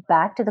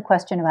back to the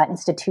question about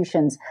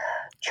institutions,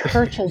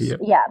 churches,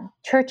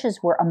 churches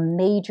were a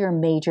major,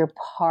 major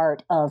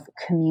part of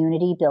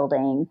community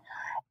building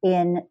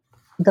in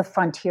the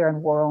frontier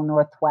and rural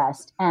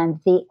Northwest.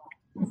 And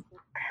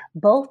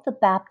both the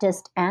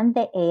Baptist and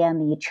the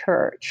AME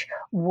Church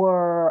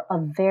were a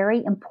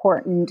very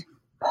important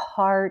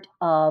part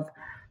of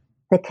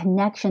the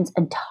connections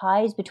and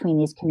ties between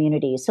these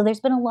communities. So there's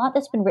been a lot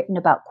that's been written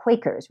about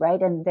Quakers,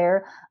 right? And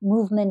their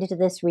movement into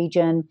this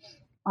region,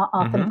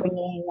 often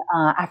bringing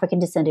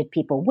African-descended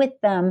people with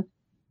them.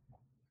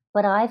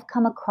 But I've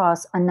come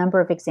across a number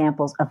of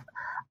examples of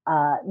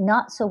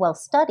not so well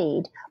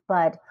studied,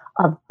 but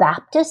of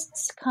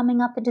Baptists coming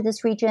up into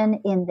this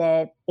region in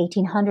the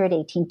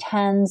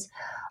 1810s,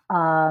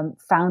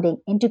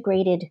 founding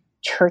integrated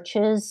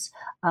churches,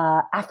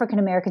 African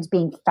Americans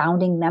being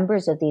founding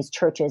members of these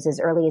churches as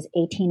early as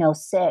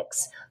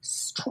 1806,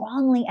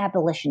 strongly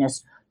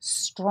abolitionist,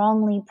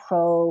 strongly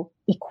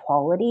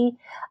pro-equality.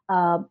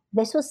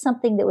 This was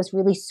something that was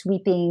really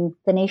sweeping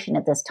the nation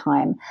at this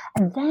time.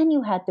 And then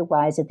you had the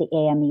rise of the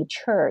AME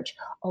Church,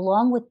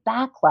 along with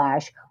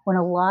backlash when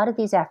a lot of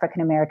these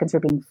African Americans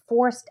were being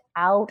forced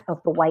out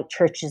of the white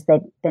churches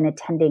they'd been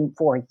attending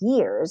for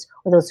years,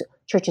 where those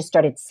churches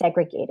started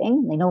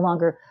segregating. They no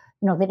longer,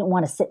 they didn't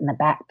want to sit in the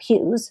back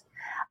pews.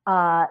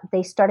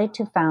 They started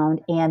to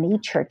found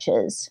AME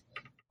churches.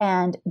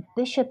 And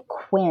Bishop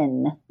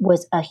Quinn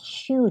was a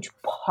huge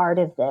part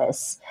of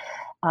this.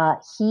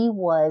 He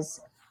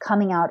was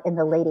coming out in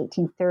the late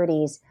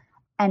 1830s.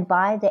 And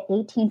by the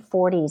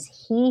 1840s,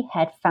 he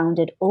had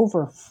founded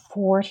over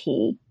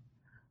 40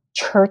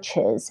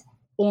 churches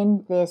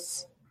in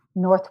these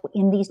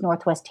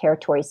Northwest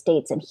Territory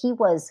states. And he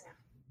was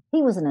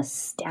an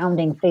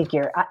astounding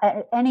figure.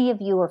 Any of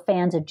you are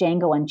fans of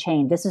Django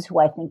Unchained, this is who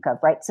I think of,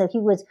 right? So he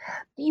was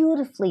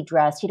beautifully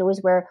dressed. He'd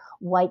always wear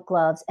white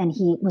gloves, and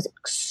he was an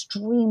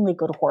extremely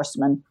good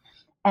horseman.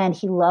 And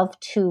he loved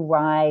to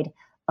ride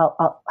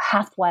a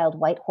half-wild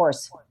white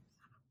horse.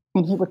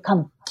 And he would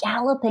come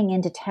galloping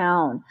into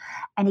town,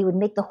 and he would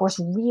make the horse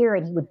rear,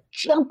 and he would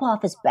jump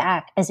off his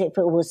back as it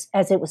was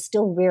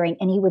still rearing,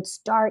 and he would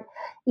start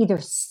either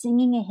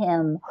singing a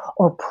hymn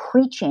or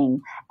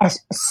preaching as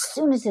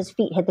soon as his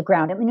feet hit the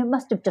ground. I mean, it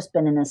must have just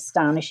been an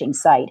astonishing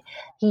sight.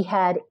 He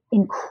had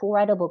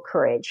incredible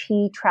courage.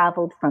 He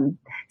traveled from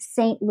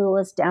St.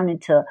 Louis down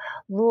into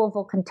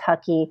Louisville,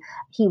 Kentucky.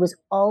 He was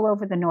all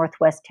over the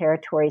Northwest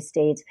Territory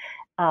states,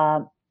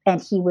 and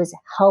he was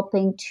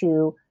helping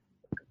to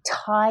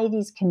tie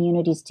these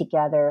communities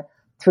together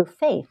through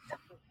faith.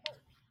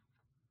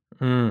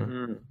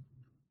 And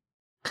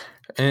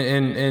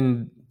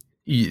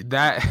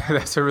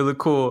that's a really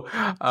cool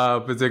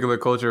particular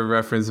culture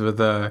reference with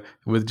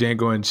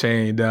Django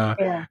Unchained.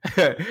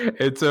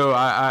 And so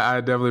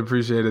I definitely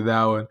appreciated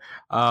that one.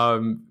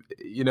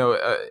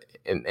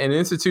 And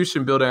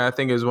institution building, I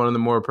think, is one of the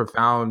more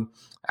profound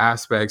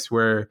aspects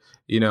where,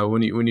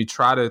 when you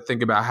try to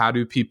think about how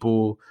do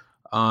people,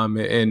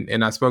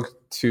 and I spoke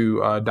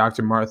to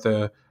Dr.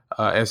 Martha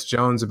S.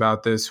 Jones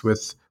about this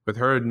with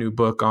her new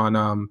book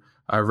on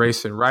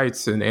race and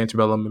rights in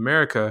antebellum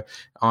America,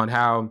 on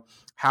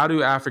how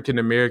do African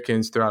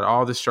Americans, throughout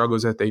all the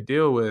struggles that they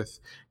deal with,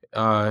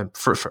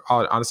 for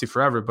honestly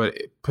forever, but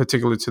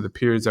particularly to the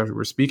periods that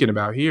we're speaking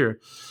about here,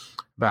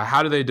 about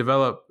how do they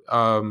develop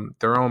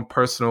their own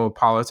personal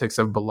politics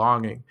of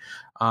belonging,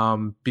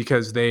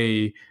 because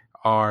they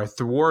are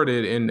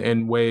thwarted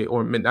in way,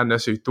 or not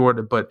necessarily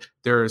thwarted, but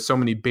there are so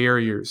many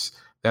barriers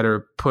that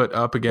are put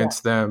up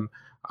against them,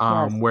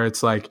 where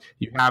it's like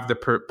you have the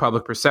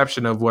public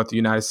perception of what the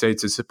United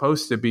States is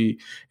supposed to be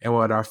and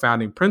what our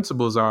founding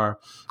principles are,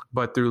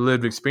 but through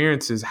lived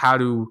experiences, how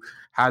do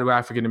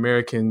African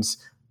Americans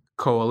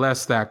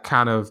coalesce that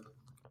kind of,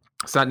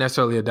 it's not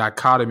necessarily a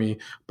dichotomy,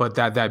 but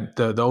that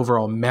the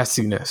overall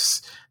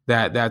messiness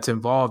that's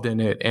involved in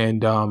it.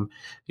 And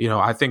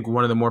I think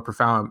one of the more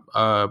profound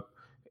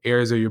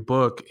areas of your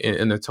book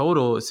in the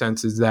total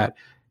sense is that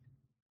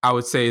I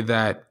would say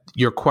that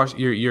your question,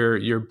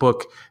 your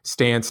book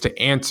stands to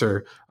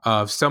answer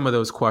some of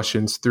those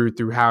questions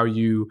through how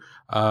you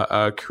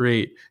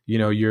create,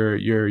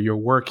 your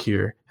work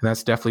here, and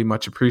that's definitely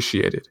much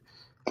appreciated.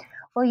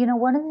 Well,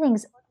 one of the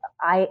things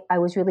I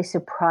was really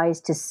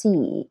surprised to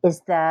see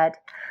is that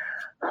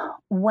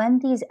when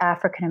these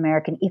African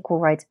American equal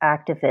rights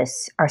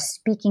activists are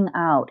speaking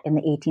out in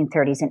the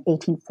 1830s and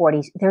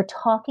 1840s, they're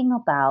talking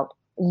about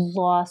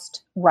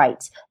lost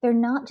rights. They're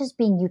not just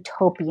being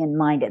utopian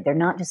minded. They're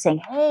not just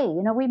saying, hey,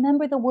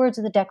 remember the words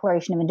of the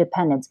Declaration of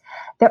Independence.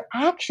 They're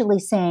actually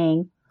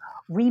saying,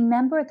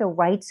 remember the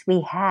rights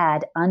we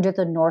had under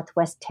the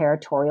Northwest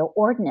Territorial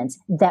Ordinance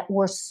that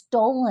were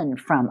stolen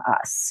from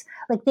us.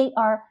 Like, they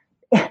are,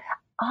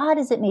 odd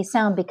as it may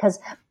sound, because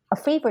a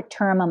favorite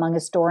term among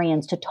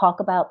historians to talk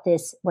about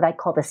this, what I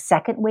call the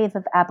second wave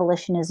of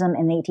abolitionism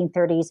in the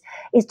 1830s,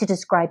 is to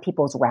describe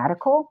people as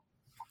radical.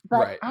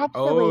 But right.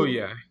 Actually,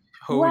 yeah.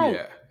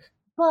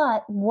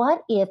 But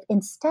what if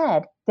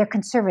instead they're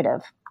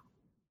conservative?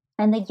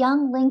 And the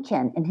young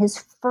Lincoln, in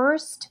his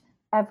first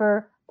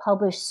ever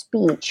published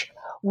speech,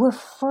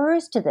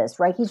 refers to this,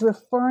 right? He's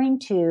referring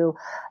to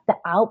the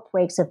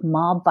outbreaks of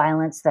mob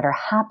violence that are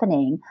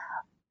happening,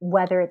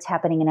 whether it's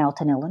happening in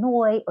Alton,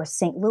 Illinois or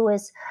St.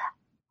 Louis,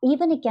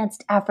 even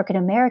against African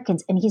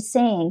Americans. And he's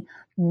saying,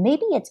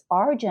 maybe it's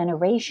our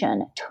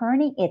generation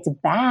turning its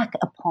back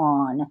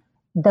upon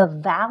the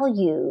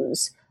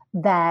values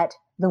that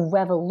the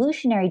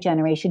revolutionary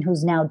generation,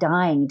 who's now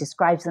dying,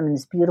 describes them in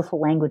this beautiful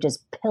language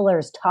as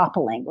pillars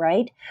toppling,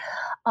 right?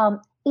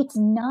 It's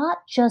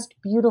not just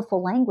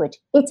beautiful language.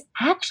 It's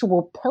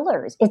actual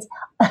pillars. It's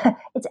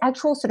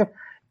actual sort of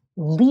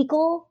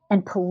legal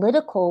and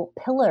political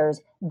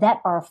pillars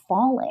that are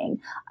falling.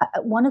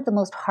 One of the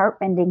most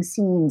heartrending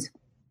scenes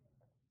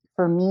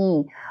for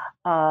me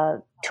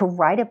to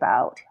write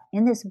about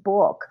in this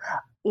book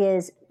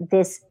is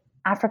this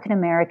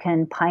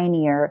African-American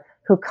pioneer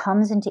who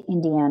comes into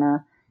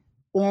Indiana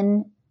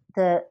in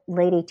the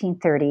late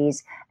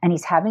 1830s, and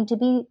he's having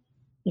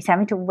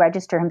to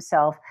register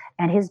himself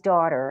and his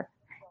daughter,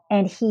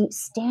 and he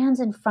stands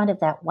in front of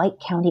that white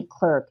county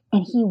clerk,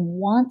 and he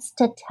wants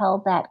to tell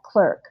that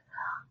clerk,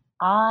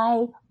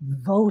 I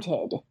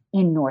voted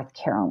in North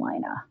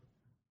Carolina.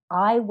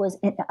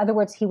 In other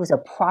words, he was a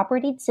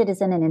propertied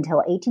citizen, and until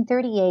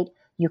 1838,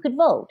 you could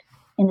vote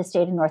in the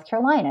state of North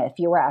Carolina if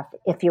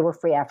you were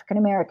free African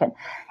American.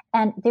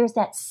 And there's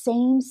that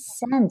same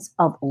sense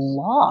of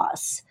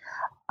loss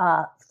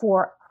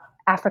for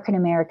African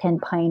American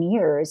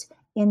pioneers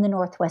in the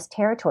Northwest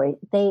Territory.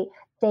 They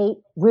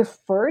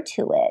refer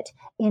to it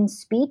in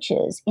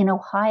speeches in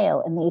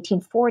Ohio in the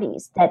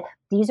 1840s that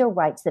these are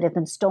rights that have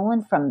been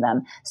stolen from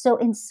them. So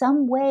in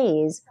some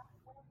ways,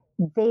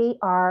 they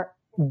are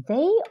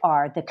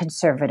the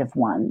conservative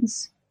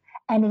ones.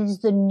 And it is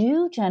the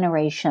new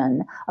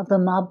generation of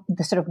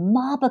the sort of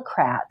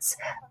mobocrats,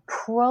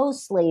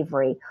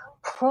 pro-slavery,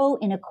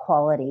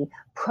 pro-inequality,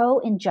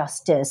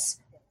 pro-injustice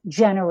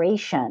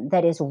generation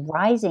that is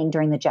rising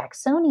during the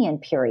Jacksonian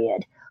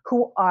period,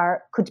 who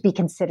could be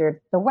considered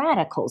the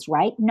radicals,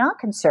 right? Not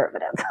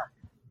conservative.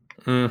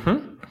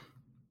 Mm-hmm.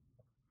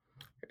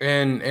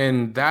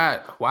 And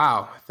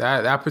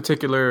that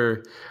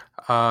particular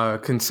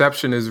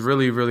conception is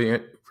really,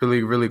 really,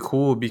 really, really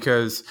cool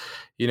because,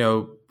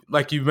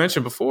 like you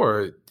mentioned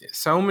before,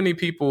 so many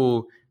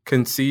people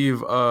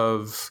conceive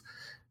of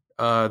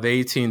the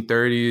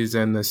 1830s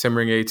and the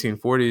simmering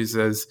 1840s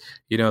as,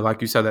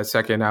 like you said, that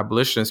second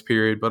abolitionist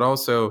period, but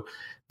also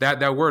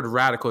that word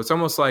radical. It's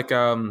almost like,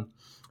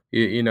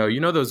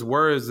 those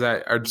words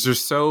that are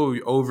just so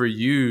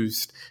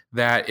overused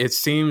that it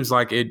seems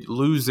like it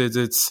loses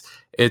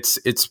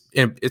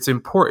its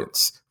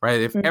importance,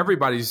 right? If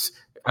everybody's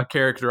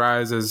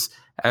characterized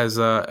as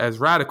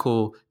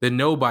radical, then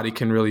nobody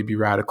can really be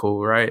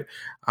radical, right?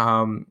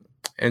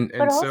 It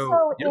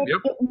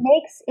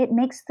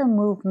makes the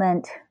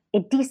movement,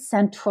 it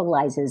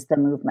decentralizes the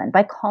movement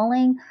by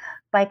calling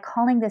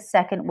the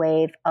second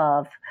wave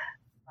of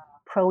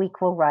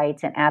pro-equal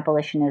rights and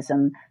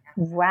abolitionism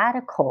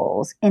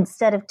radicals,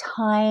 instead of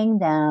tying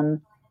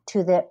them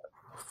to the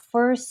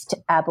first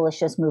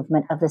abolitionist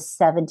movement of the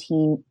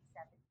 1780s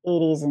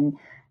and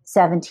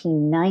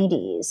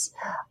 1790s.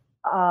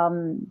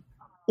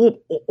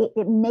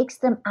 It makes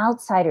them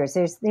outsiders.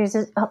 There's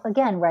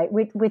again, right?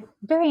 We're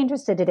very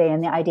interested today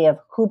in the idea of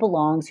who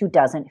belongs, who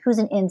doesn't, who's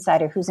an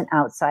insider, who's an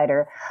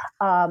outsider,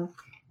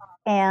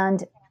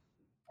 and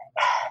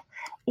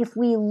if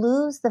we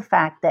lose the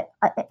fact that,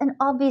 and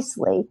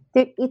obviously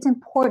it's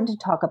important to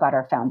talk about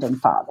our founding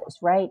fathers,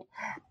 right?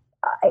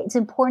 It's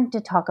important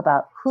to talk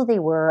about who they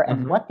were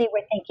and what they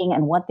were thinking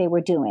and what they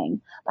were doing.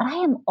 But I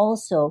am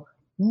also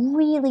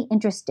really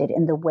interested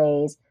in the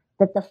ways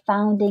that the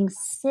founding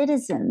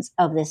citizens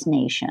of this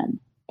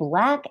nation,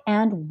 Black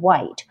and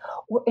white,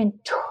 were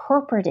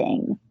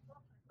interpreting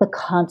the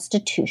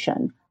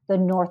Constitution, the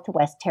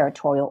Northwest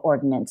Territorial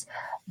Ordinance,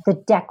 the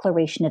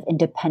Declaration of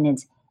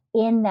Independence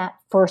in that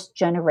first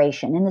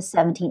generation, in the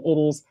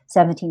 1780s,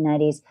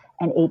 1790s,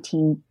 and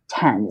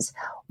 1810s.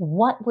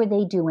 What were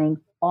they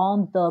doing?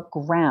 on the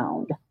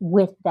ground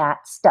with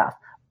that stuff,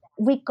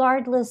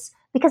 regardless,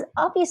 because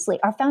obviously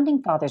our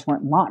founding fathers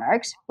weren't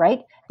monarchs,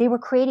 right? They were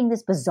creating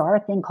this bizarre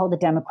thing called the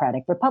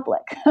Democratic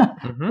Republic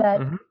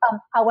that,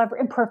 however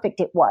imperfect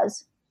it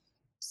was.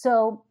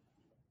 So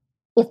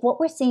if what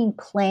we're seeing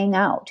playing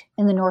out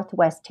in the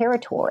Northwest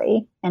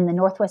Territory and the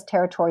Northwest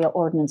Territorial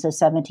Ordinance of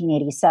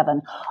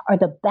 1787 are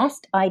the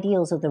best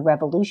ideals of the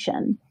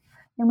Revolution,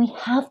 then we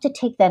have to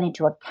take that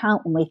into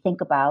account when we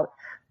think about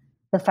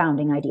the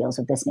founding ideals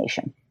of this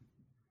nation.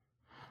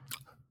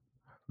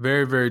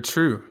 Very, very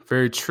true.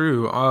 Very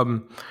true.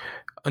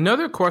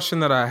 Another question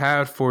that I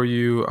had for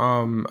you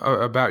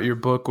about your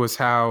book was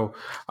how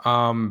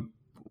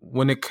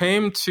when it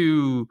came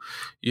to,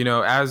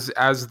 as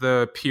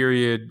the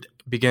period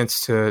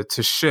begins to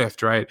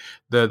shift, right?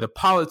 The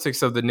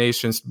politics of the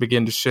nations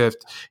begin to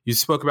shift. You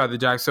spoke about the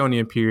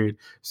Jacksonian period.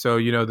 So,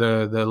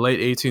 the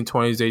late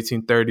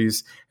 1820s,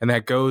 1830s, and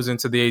that goes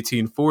into the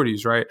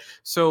 1840s, right?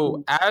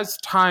 So as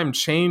time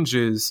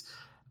changes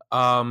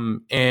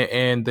and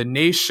the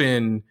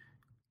nation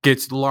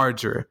gets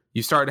larger,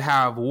 you start to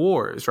have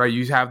wars, right?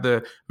 You have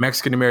the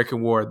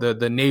Mexican-American War.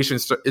 The nation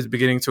is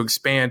beginning to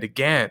expand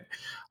again.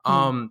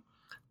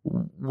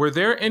 Were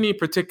there any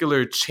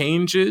particular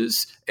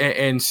changes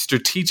and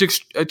strategic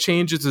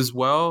changes as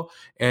well,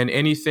 and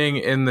anything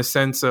in the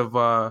sense of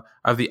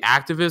the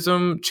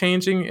activism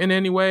changing in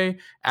any way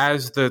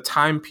as the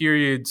time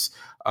periods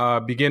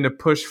begin to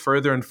push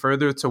further and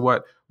further to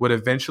what would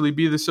eventually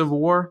be the Civil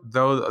War?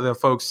 Though the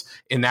folks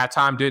in that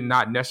time did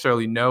not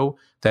necessarily know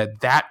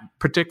that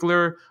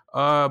particular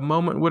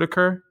moment would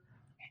occur.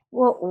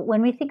 Well,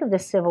 when we think of the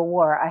Civil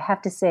War, I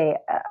have to say,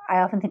 I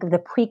often think of the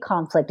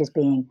pre-conflict as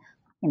being,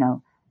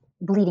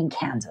 bleeding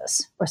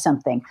Kansas or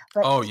something.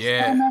 But oh,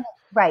 yeah.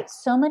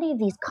 So many of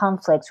these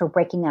conflicts were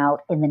breaking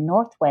out in the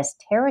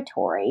Northwest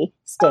Territory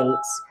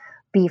states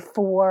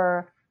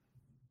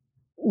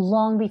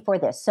long before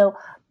this. So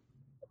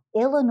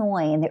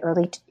Illinois in the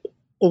early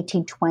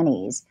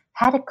 1820s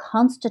had a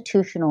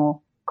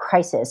constitutional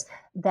crisis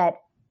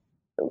that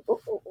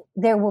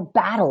there were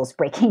battles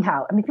breaking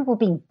out. I mean, people were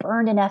being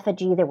burned in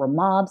effigy. There were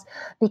mobs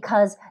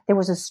because there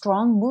was a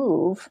strong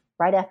move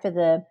right after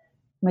the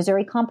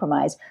Missouri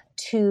Compromise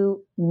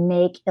to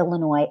make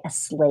Illinois a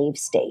slave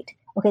state.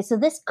 Okay, so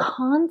this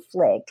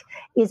conflict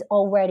is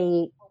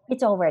already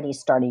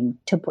starting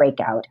to break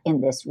out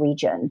in this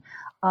region.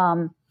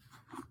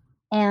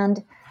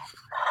 And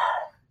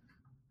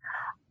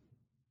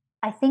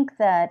I think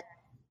that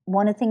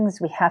one of the things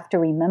we have to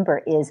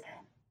remember is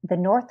the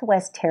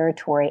Northwest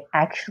Territory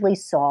actually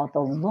saw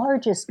the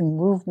largest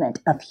movement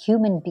of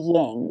human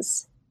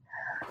beings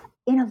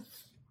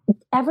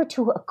ever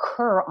to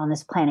occur on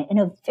this planet in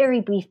a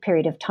very brief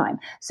period of time.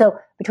 So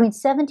between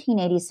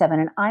 1787,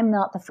 and I'm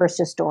not the first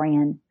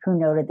historian who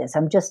noted this,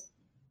 I'm just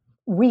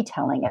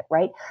retelling it,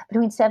 right?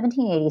 Between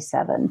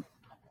 1787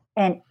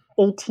 and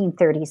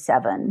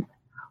 1837,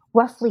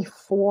 roughly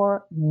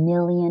 4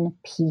 million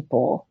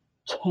people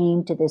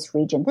came to this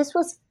region. This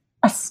was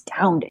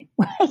astounding,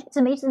 right? It's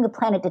amazing the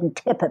planet didn't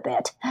tip a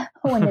bit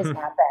when this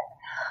happened.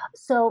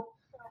 So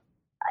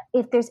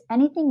if there's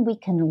anything we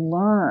can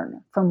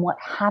learn from what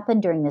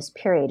happened during this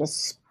period,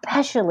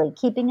 especially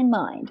keeping in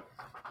mind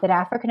that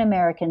African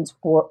Americans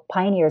or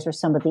pioneers were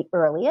some of the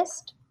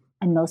earliest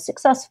and most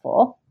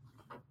successful,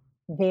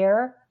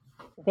 they're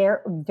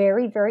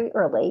very, very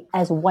early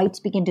as whites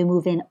begin to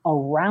move in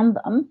around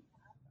them,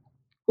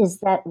 is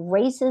that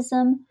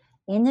racism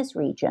in this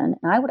region,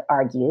 and I would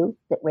argue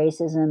that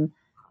racism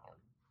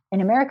in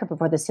America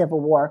before the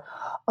Civil War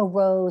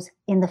arose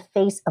in the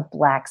face of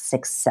Black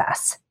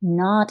success,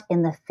 not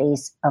in the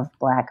face of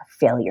Black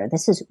failure.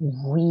 This is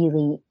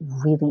really,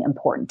 really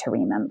important to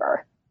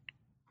remember.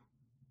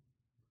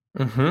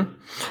 Mm-hmm.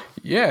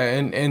 Yeah,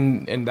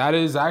 and that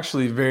is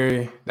actually a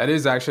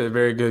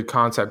very good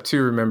concept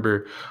to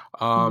remember,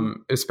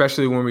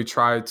 especially when we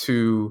try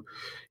to,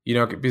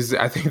 because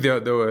I think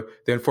the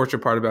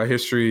unfortunate part about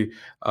history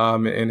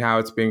and how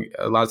it's being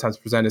a lot of times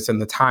presented is in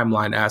the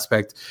timeline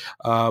aspect,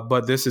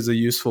 but this is a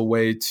useful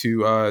way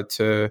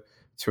to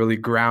really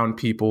ground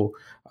people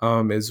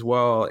as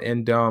well.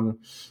 And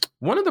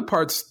one of the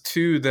parts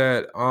too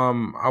that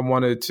I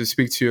wanted to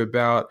speak to you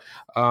about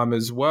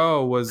as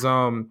well was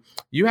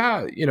you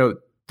have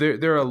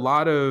there are a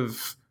lot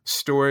of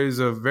stories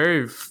of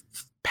very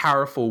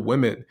powerful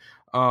women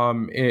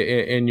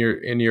in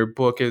your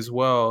book as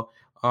well.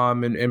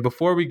 And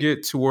before we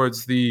get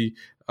towards the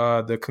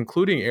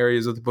concluding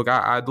areas of the book,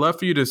 I'd love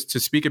for you to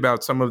speak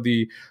about some of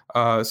the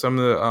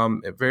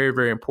very,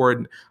 very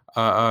important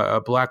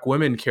Black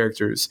women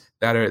characters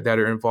that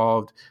are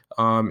involved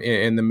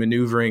in the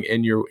maneuvering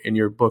in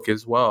your book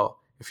as well,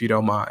 if you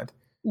don't mind.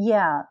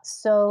 Yeah.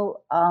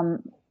 So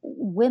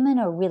women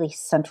are really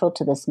central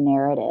to this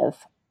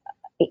narrative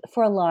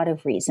for a lot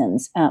of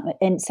reasons,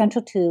 and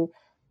central to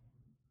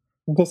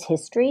this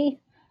history.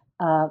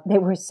 They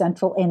were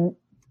central in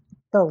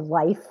the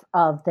life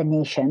of the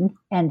nation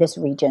and this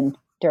region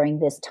during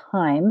this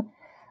time,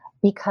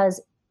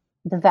 because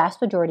the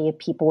vast majority of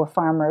people were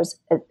farmers.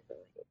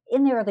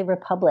 In the early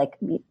republic,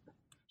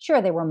 Sure,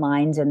 there were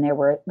mines and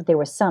there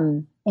was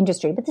some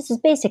industry, but this is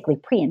basically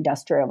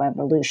pre-industrial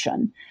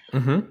evolution.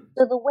 Mm-hmm.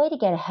 So the way to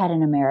get ahead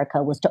in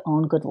America was to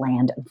own good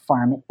land and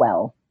farm it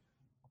well.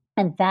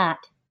 And that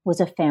was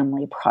a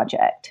family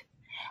project.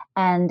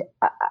 And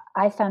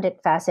I found it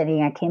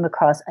fascinating. I came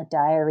across a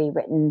diary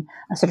written,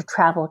 a sort of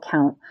travel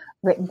account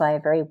written by a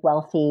very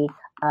wealthy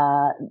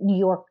New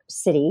York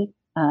City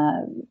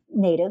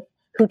native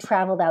who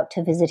traveled out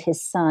to visit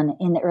his son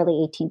in the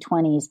early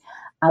 1820s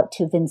out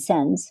to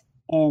Vincennes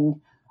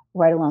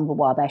right along the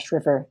Wabash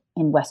River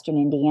in western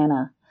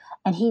Indiana.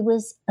 And he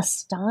was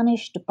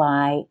astonished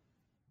by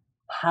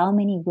how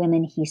many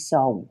women he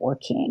saw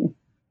working.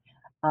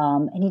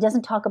 And he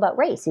doesn't talk about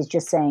race. He's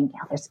just saying,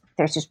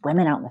 there's just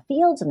women out in the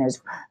fields and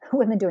there's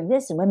women doing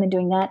this and women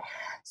doing that.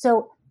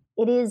 So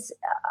it is,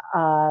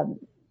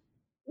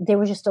 there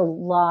was just a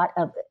lot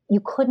of,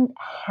 it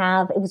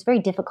was very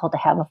difficult to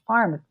have a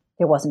farm if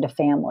there wasn't a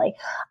family.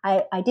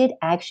 I did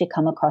actually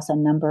come across a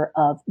number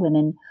of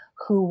women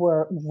who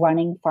were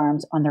running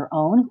farms on their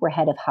own, who were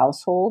head of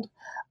household,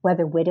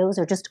 whether widows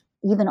or just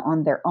even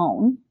on their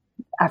own,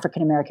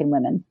 African-American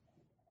women.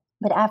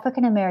 But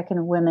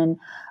African-American women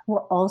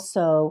were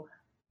also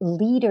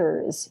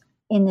leaders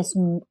in this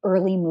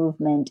early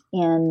movement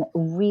in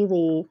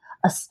really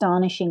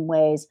astonishing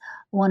ways.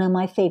 One of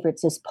my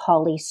favorites is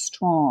Polly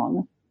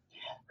Strong,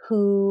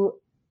 who,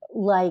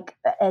 like,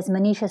 as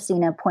Manisha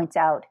Sina points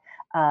out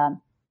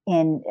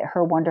in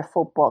her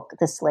wonderful book,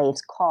 The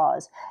Slave's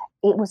Cause,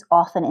 it was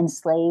often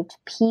enslaved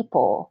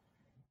people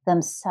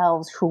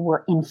themselves who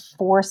were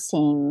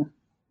enforcing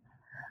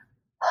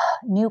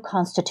new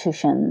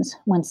constitutions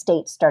when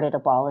states started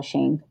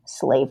abolishing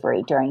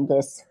slavery during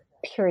this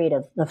period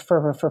of the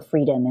fervor for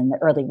freedom in the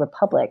early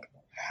republic.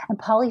 And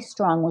Polly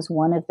Strong was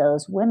one of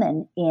those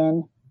women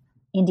in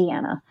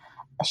Indiana.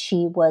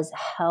 She was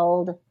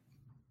held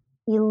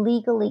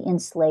illegally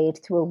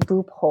enslaved through a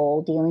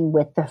loophole dealing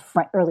with the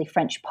early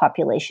French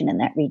population in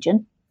that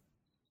region.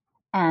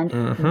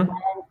 And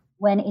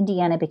when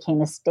Indiana became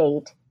a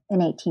state in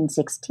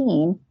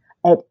 1816,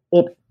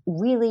 it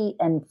really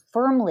and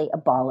firmly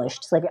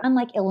abolished slavery,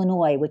 unlike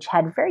Illinois, which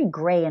had very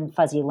gray and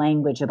fuzzy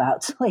language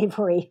about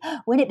slavery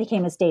when it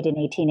became a state in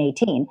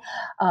 1818.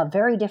 A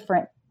very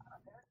different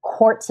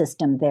court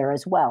system there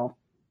as well.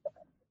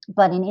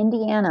 But in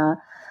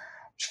Indiana,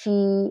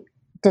 she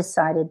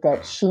decided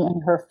that she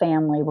and her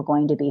family were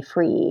going to be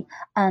free.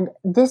 And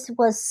this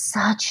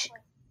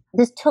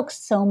took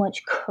so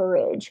much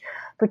courage,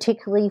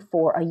 particularly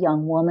for a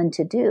young woman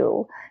to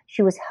do.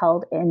 She was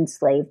held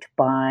enslaved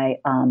by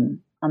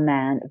a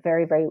man,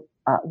 very, very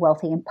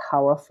wealthy and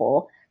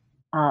powerful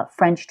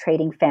French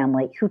trading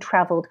family who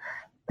traveled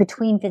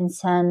between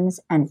Vincennes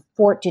and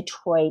Fort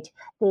Detroit.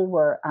 They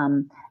were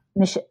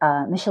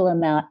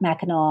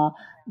Michilimackinac.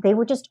 They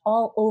were just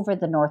all over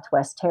the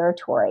Northwest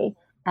Territory,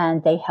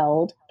 and they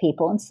held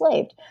people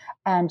enslaved.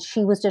 And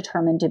she was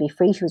determined to be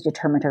free. She was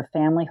determined her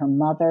family, her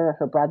mother,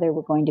 her brother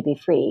were going to be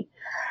free.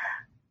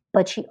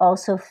 But she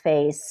also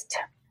faced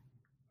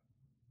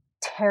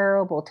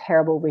terrible,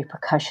 terrible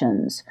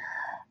repercussions.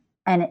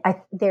 And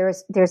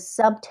there's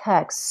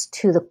subtext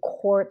to the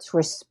court's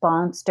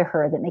response to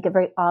her that make it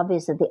very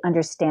obvious that they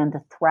understand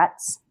the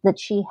threats that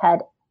she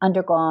had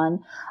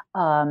undergone.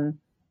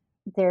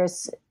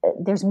 There's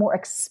more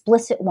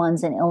explicit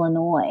ones in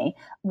Illinois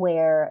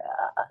where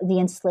the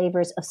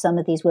enslavers of some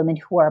of these women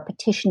who are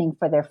petitioning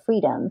for their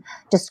freedom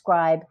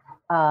describe,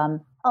 I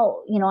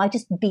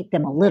just beat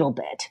them a little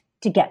bit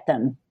to get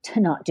them to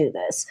not do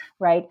this,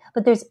 right?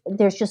 But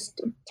there's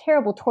just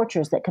terrible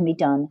tortures that can be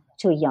done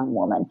to a young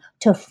woman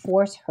to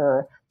force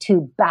her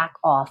to back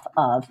off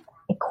of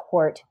a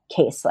court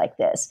case like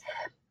this.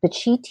 But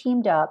she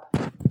teamed up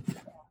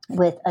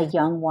with a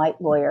young white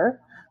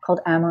lawyer called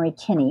Amory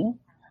Kinney,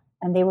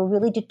 and they were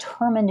really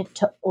determined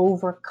to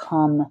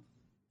overcome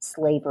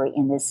slavery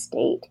in this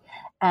state.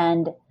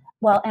 And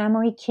while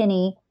Amory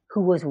Kinney,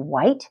 who was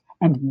white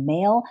and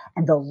male,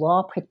 and the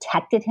law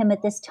protected him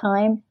at this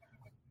time,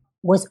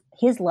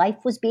 his life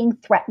was being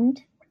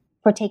threatened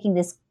for taking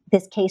this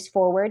case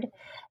forward.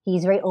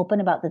 He's very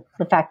open about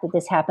the fact that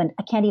this happened.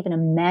 I can't even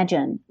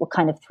imagine what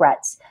kind of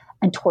threats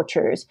and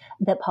tortures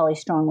that Polly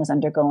Strong was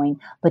undergoing.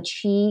 But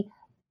she,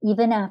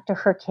 even after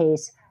her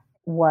case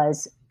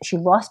she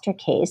lost her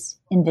case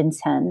in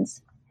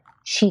Vincennes,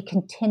 she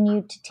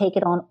continued to take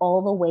it on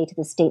all the way to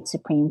the state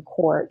Supreme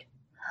Court,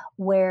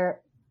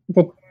 where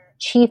the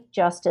Chief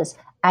Justice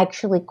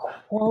actually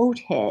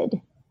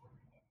quoted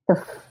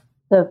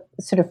the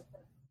sort of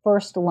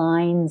first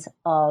lines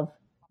of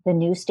the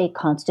new state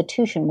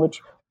constitution,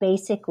 which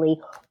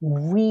basically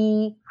re-said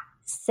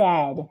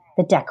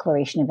the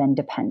Declaration of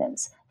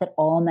Independence, that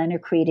all men are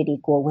created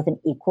equal with an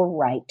equal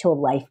right to a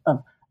life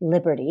of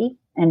liberty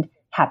and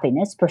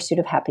happiness, pursuit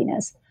of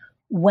happiness,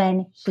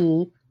 when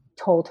he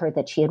told her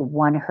that she had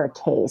won her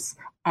case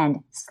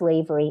and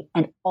slavery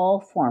and all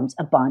forms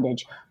of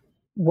bondage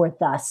were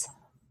thus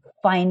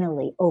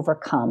finally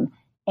overcome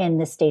in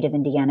the state of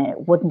Indiana.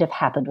 It wouldn't have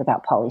happened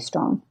without Polly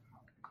Strong.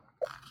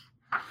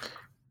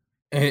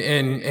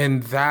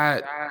 And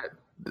that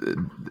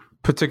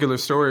particular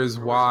story is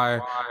why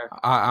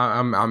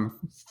I'm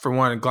for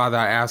one glad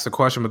that I asked the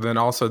question, but then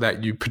also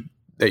that you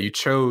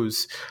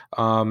chose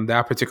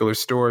that particular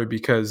story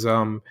because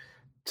to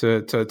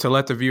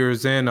let the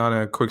viewers in on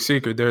a quick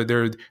secret,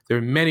 there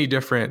are many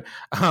different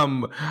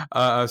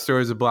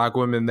stories of Black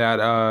women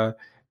that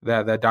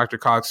Dr.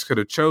 Cox could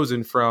have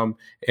chosen from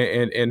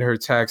in her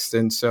text,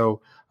 and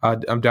so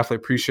I'm definitely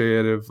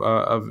appreciative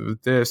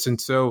of this, and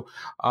so.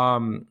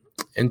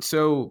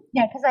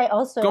 Yeah, because I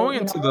also, going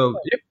into the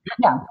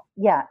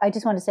I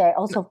just want to say I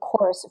also, of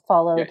course,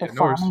 follow the no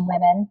worries. farming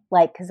women,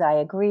 like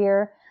Keziah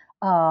Greer,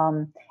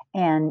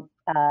 and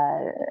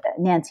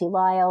Nancy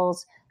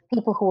Lyles,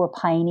 people who were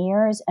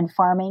pioneers and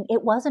farming.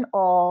 It wasn't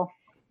all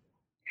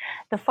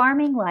the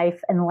farming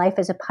life and life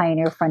as a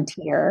pioneer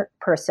frontier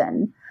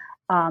person.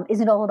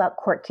 Isn't all about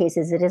court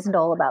cases. It isn't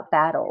all about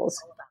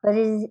battles, but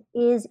it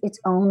is its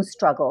own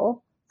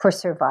struggle for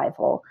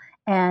survival.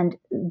 And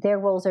their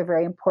roles are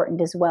very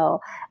important as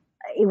well.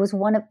 It was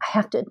I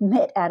have to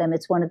admit, Adam,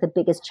 it's one of the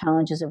biggest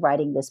challenges of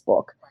writing this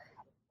book.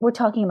 We're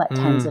talking about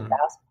tens of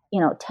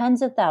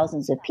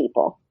thousands of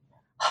people,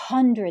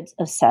 hundreds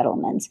of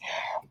settlements.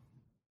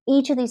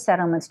 Each of these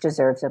settlements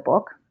deserves a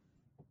book.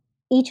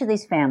 Each of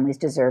these families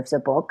deserves a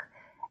book.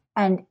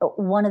 And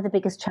one of the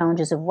biggest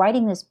challenges of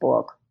writing this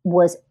book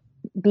was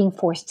being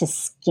forced to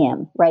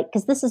skim, right?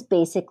 Because this is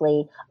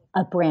basically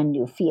a brand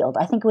new field.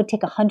 I think it would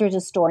take 100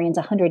 historians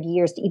 100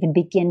 years to even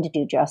begin to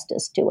do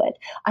justice to it.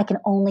 I can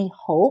only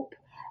hope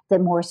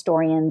that more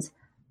historians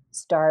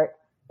start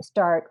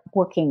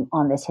working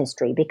on this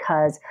history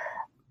because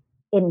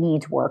it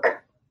needs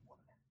work.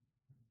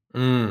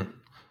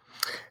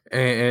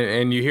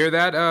 And you hear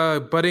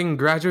that, budding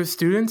graduate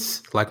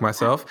students like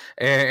myself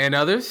and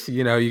others.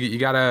 You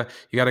gotta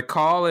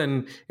call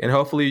and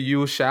hopefully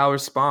you shall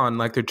respond,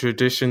 like the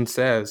tradition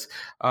says.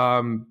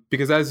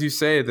 Because as you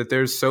say, that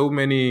there's so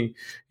many,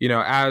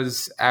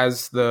 as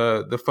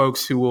the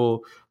folks who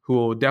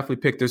will definitely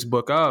pick this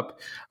book up,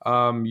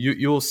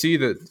 you'll see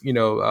that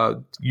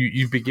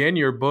you begin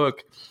your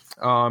book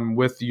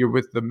with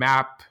the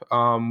map,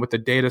 with the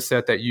data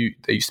set that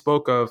you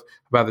spoke of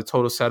about the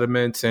total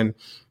settlements and.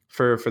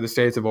 For the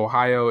states of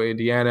Ohio,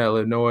 Indiana,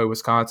 Illinois,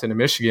 Wisconsin, and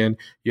Michigan,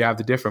 you have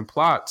the different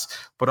plots.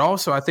 But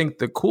also, I think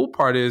the cool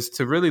part is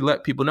to really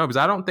let people know, because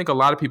I don't think a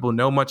lot of people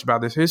know much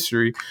about this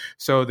history.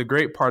 So the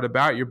great part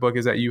about your book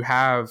is that you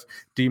have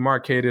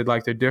demarcated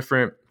like the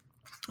different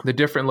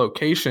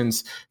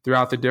locations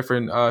throughout the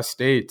different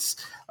states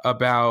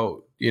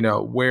about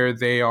where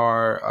they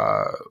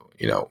are,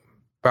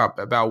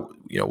 about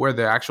where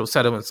the actual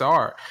settlements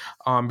are,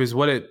 because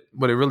what it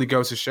really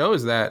goes to show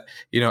is that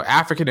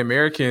African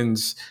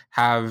Americans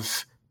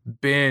have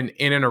been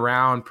in and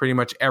around pretty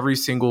much every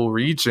single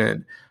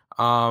region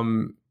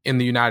in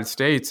the United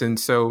States, and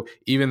so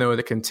even though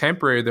the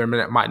contemporary there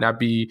might not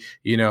be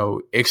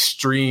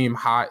extremely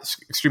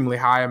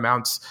high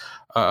amounts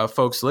of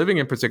folks living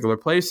in particular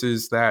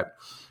places, that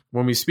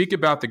when we speak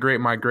about the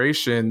Great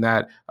Migration,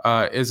 that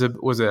I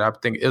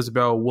think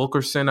Isabel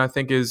Wilkerson, I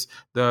think is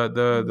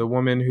the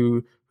woman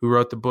who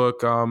wrote the book,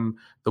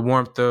 The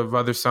Warmth of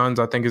Other Suns,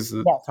 I think is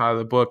the title of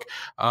the book.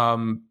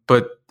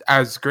 But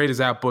as great as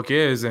that book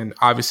is, and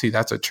obviously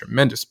that's a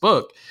tremendous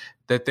book,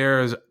 that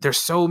there's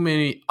so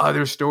many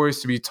other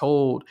stories to be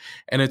told,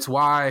 and it's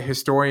why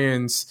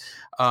historians.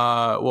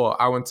 Well,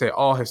 I wouldn't say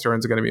all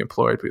historians are going to be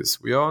employed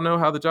because we all know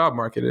how the job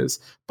market is,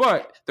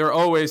 but there are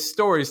always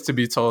stories to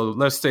be told.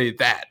 Let's say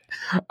that.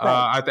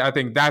 Right. I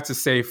think that's a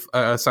safe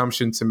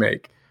assumption to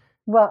make.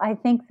 Well, I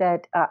think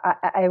that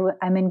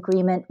I'm in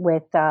agreement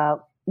with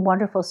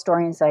wonderful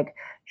historians like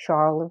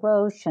Charles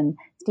LaRoche and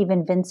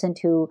Stephen Vincent,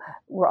 who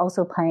were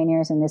also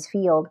pioneers in this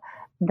field,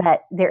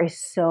 that there is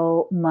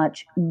so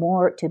much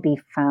more to be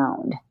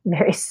found.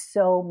 There is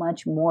so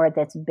much more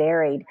that's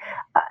buried,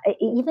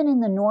 even in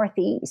the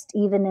Northeast,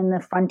 even in the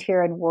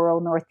frontier and rural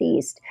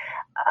Northeast.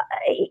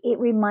 It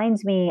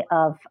reminds me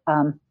of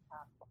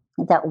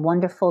that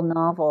wonderful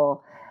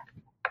novel,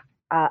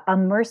 A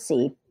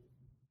Mercy,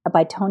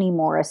 by Toni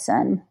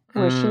Morrison,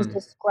 where she's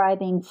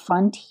describing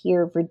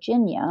frontier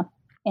Virginia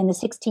in the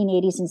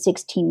 1680s and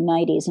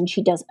 1690s. And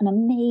she does an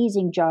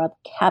amazing job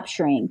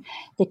capturing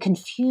the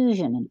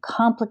confusion and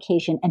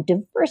complication and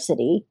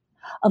diversity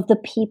of the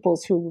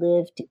peoples who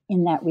lived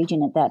in that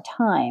region at that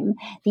time.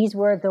 These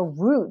were the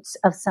roots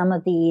of some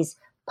of these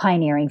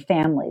pioneering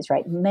families,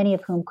 right? Many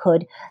of whom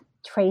could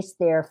trace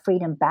their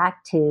freedom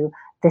back to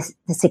the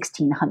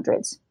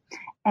 1600s.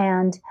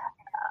 And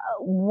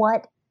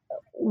what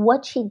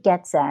she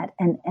gets at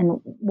and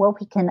what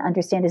we can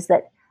understand is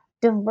that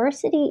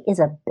diversity is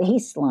a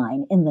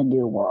baseline in the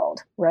New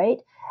World, right?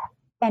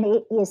 And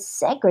it is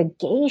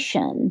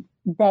segregation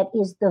that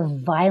is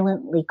the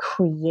violently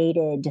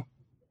created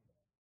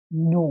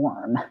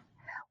norm.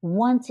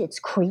 Once it's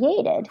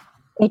created,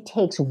 it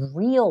takes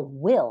real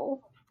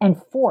will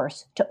and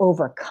force to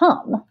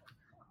overcome.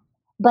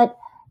 But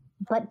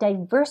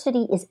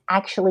diversity is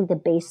actually the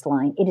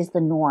baseline. It is the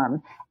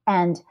norm.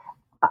 And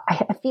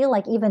I feel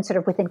like even sort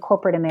of within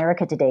corporate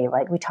America today,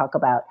 like we talk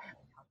about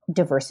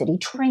diversity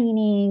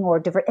training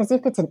or as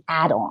if it's an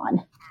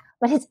add-on.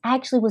 but it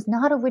actually was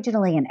not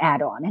originally an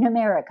add-on in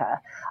America.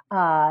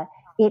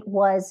 It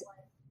was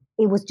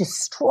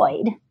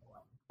destroyed,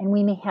 and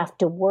we may have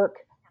to work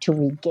to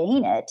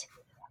regain it.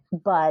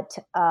 But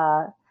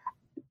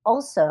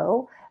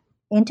also,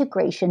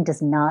 integration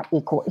does not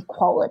equal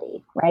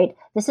equality, right?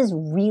 This is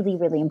really,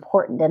 really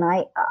important. And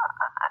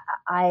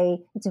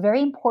it's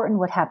very important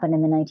what happened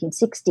in the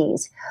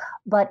 1960s.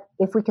 But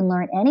if we can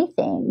learn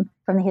anything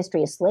from the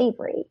history of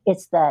slavery,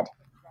 it's that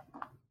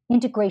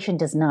integration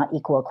does not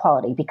equal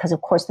equality, because,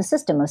 of course, the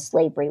system of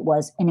slavery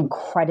was an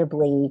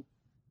incredibly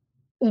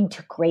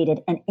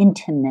integrated and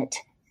intimate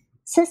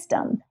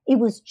system. It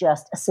was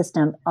just a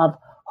system of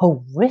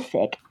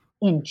horrific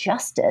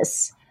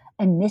injustice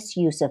and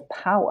misuse of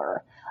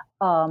power.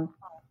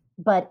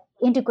 But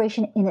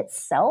integration in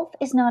itself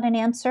is not an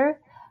answer.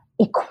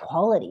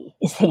 Equality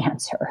is the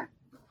answer.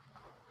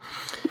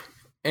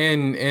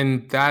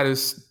 And that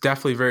is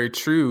definitely very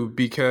true,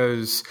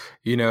 because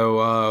you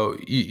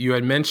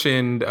had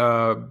mentioned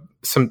a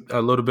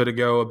little bit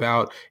ago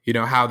about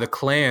how the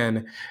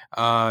Klan,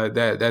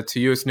 that to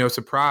you it's no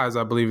surprise,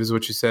 I believe is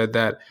what you said,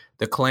 that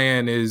the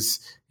Klan is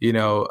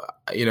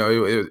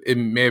it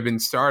may have been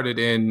started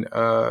in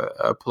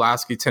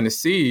Pulaski,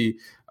 Tennessee,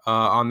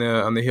 on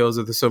the heels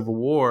of the Civil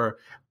War.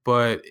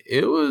 But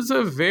it was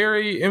a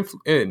very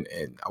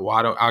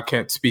I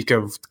can't speak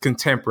of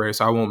contemporary,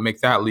 so I won't make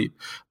that leap.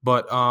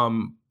 But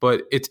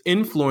its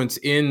influence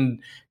in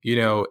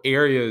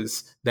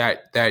areas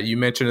that you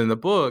mentioned in the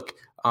book,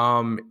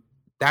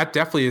 that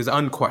definitely is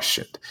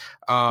unquestioned.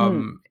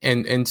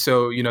 And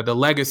so the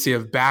legacy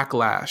of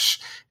backlash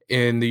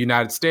in the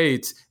United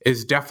States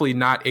is definitely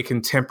not a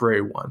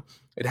contemporary one.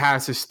 It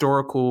has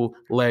historical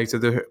legs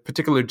of the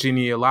particular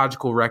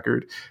genealogical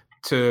record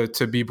to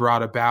be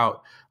brought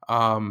about.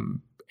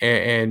 And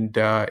in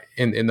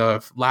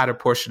the latter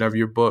portion of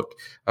your book,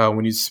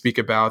 when you speak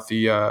about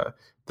the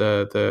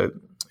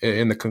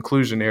in the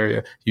conclusion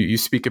area, you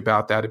speak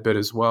about that a bit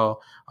as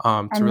well.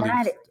 Yeah,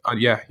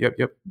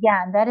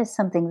 and that is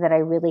something that I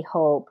really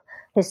hope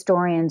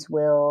historians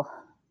will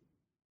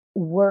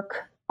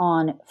work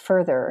on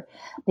further,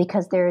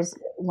 because there's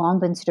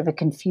long been sort of a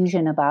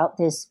confusion about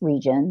this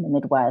region, the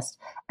Midwest,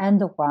 and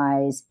the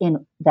rise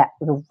in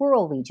the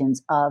rural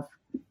regions of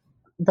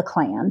the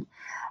Klan.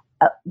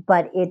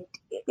 But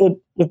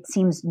it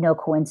seems no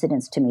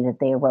coincidence to me that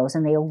they arose,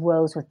 and they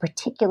arose with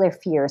particular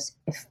fierce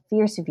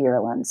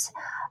virulence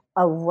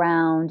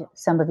around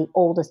some of the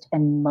oldest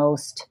and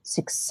most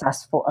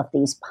successful of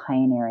these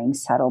pioneering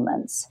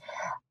settlements.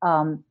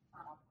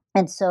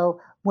 And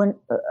so when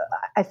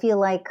I feel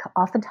like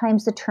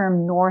oftentimes the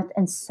term North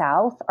and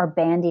South are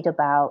bandied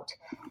about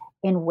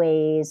in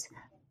ways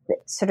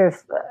sort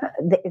of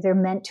they're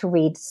meant to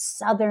read.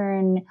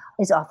 Southern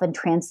is often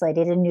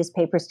translated in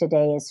newspapers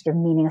today as sort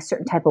of meaning a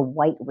certain type of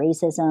white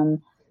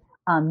racism.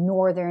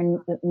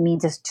 Northern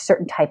means a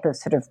certain type of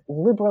sort of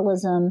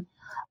liberalism.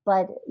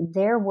 But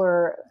there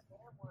were,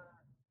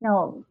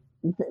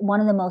 one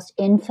of the most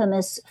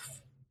infamous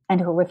and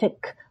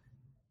horrific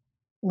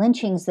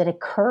lynchings that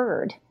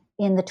occurred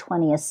in the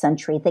 20th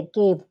century that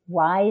gave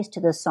rise to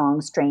the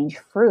song Strange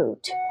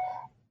Fruit,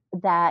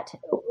 that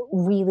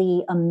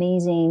really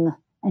amazing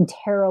and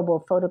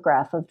terrible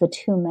photograph of the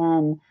two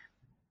men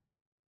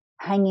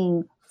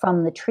hanging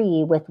from the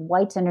tree with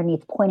whites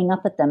underneath pointing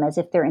up at them as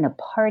if they're in a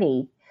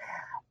party,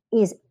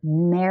 is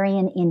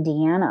Marion,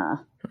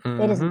 Indiana.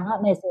 Mm-hmm. It is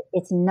not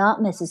it's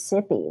not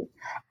Mississippi.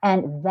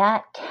 And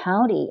that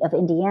county of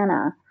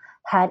Indiana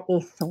had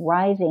a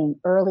thriving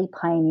early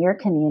pioneer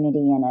community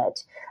in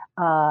it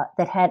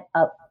that had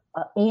a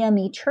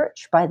AME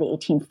church by the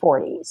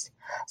 1840s.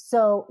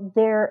 So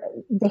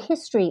the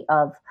history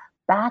of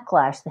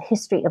backlash, the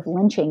history of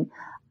lynching,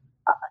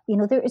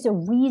 there is a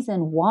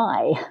reason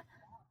why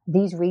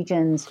these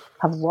regions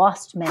have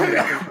lost many of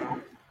these,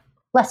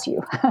 bless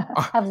you,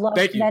 have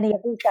lost many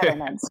of these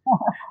settlements.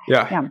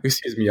 Yeah.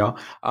 Excuse me, y'all.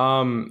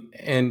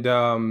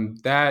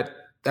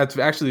 That's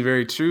actually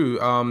very true.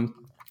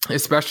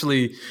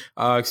 Especially,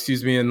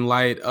 in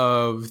light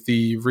of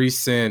the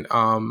recent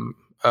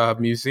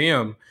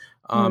museum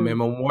and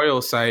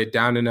memorial site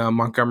down in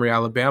Montgomery,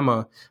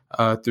 Alabama,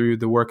 through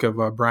the work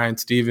of Brian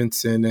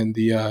Stevenson and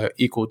the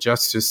Equal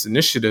Justice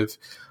Initiative,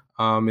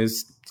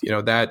 is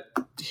that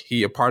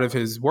a part of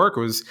his work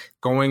was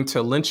going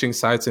to lynching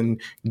sites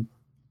and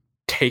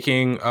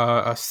taking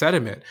a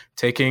sediment,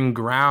 taking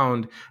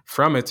ground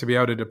from it to be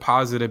able to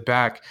deposit it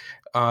back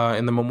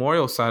in the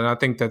memorial site. And I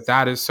think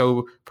that is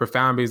so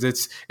profound,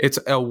 because it's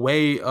a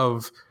way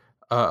of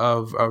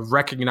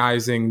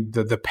recognizing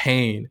the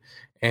pain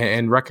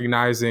and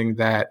recognizing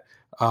that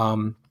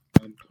when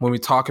we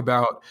talk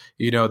about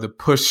the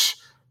push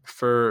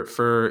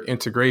for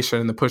integration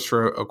and the push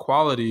for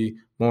equality,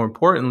 more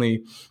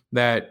importantly,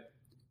 that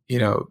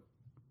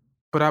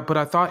But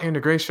I thought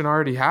integration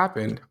already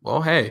happened.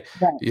 Well, hey,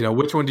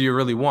 which one do you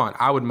really want?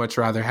 I would much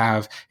rather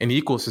have an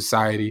equal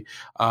society,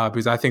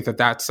 because I think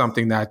that's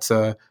something that's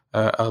a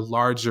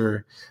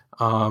larger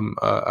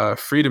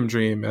freedom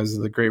dream, as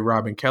the great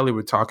Robin Kelly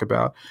would talk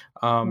about.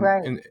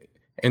 Right.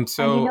 And And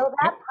so,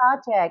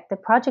 that the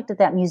project of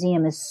that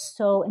museum is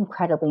so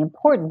incredibly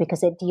important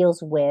because it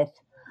deals with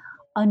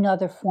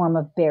another form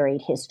of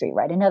buried history,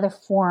 right? Another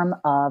form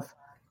of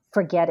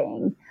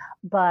forgetting.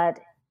 But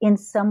in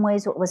some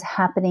ways, what was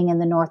happening in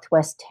the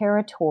Northwest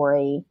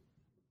Territory,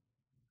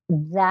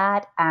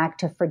 that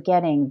act of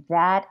forgetting,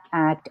 that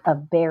act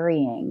of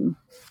burying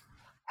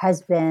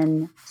has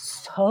been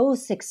so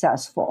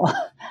successful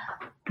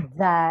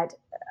that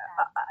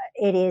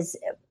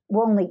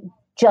we're only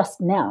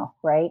just now,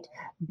 right,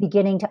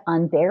 beginning to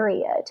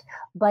unbury it.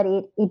 But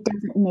it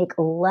doesn't make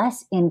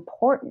less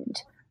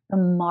important the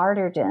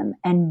martyrdom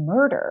and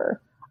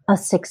murder of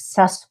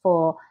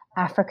successful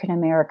African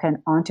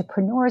American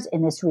entrepreneurs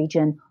in this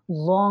region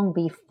long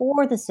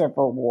before the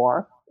Civil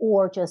War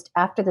or just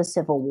after the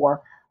Civil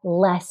War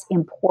less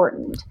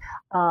important.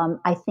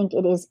 I think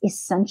it is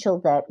essential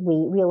that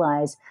we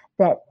realize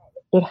that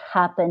it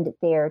happened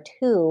there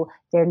too.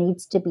 There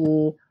needs to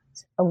be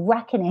a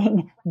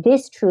reckoning.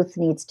 This truth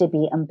needs to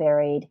be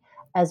unburied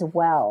as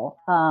well.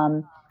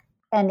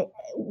 And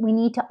we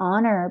need to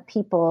honor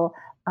people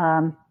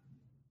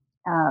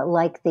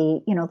like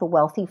the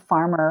wealthy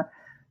farmer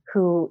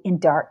who in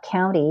Darke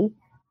County,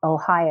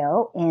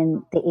 Ohio,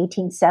 in the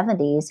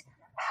 1870s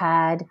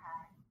had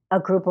a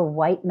group of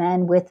white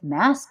men with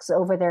masks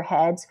over their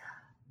heads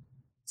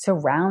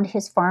surround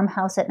his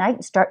farmhouse at night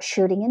and start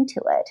shooting into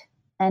it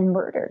and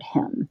murdered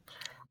him.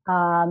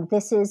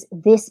 This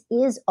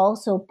is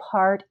also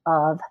part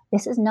of.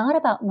 This is not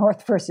about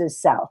North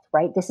versus South,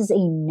 right? This is a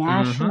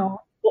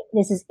national.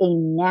 This is a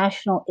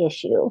national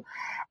issue,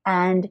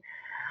 and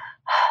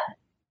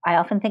I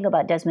often think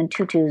about Desmond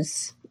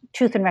Tutu's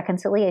Truth and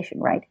Reconciliation.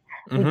 Right?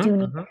 We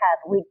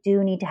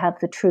do need to have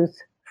the truth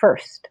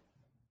first.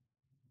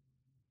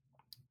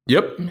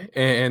 Yep.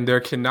 And there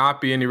cannot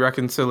be any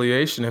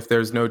reconciliation if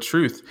there's no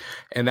truth.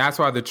 And that's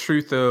why the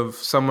truth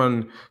of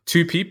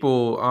two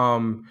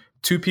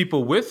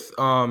people with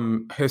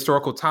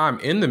historical time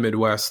in the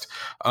Midwest,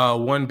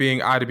 one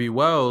being Ida B.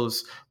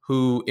 Wells,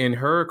 who in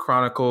her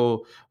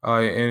chronicle,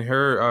 in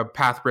her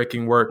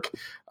path-breaking work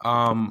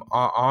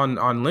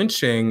on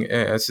lynching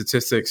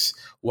statistics,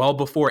 well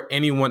before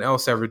anyone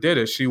else ever did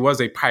it, she was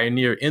a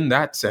pioneer in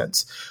that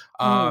sense.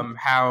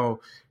 How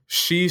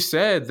she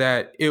said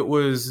that it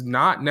was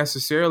not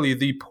necessarily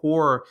the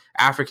poor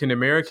African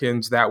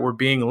Americans that were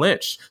being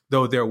lynched,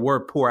 though there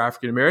were poor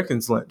African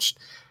Americans lynched.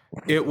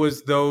 It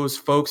was those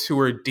folks who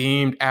were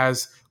deemed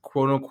as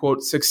quote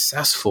unquote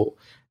successful,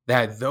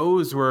 that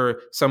those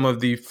were some of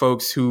the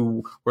folks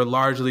who were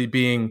largely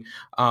being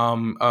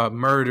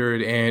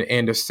murdered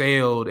and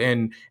assailed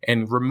and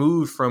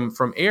removed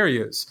from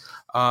areas.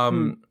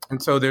 And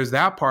so there's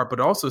that part, but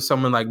also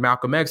someone like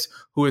Malcolm X,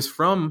 who is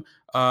from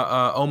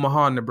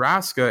Omaha,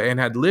 Nebraska, and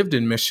had lived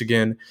in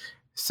Michigan,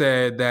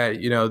 said that,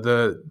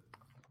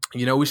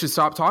 we should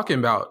stop talking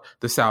about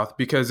the South,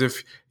 because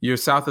if you're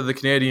south of the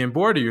Canadian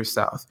border, you're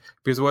South.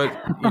 Because what,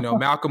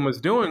 Malcolm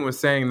was doing was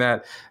saying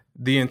that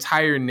the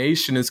entire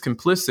nation is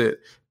complicit,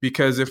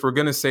 because if we're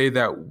going to say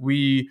that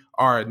we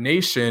are a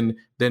nation,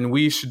 then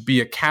we should be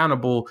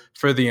accountable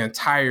for the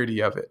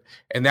entirety of it.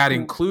 And that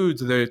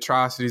includes the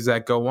atrocities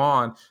that go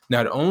on,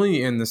 not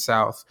only in the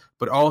South,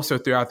 but also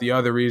throughout the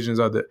other regions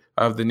of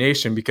the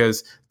nation.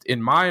 Because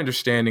in my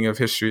understanding of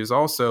history is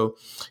also,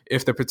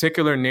 if the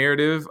particular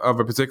narrative of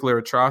a particular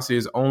atrocity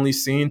is only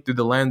seen through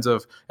the lens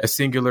of a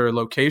singular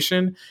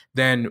location,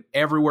 then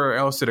everywhere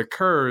else it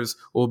occurs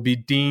will be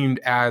deemed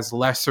as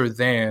lesser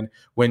than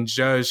when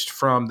judged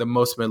from the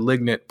most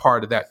malignant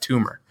part of that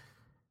tumor.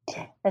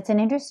 That's an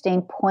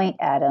interesting point,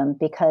 Adam,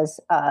 because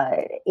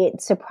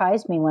it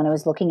surprised me when I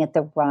was looking at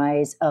the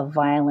rise of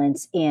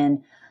violence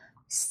in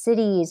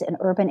cities and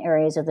urban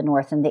areas of the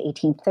North in the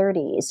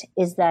 1830s,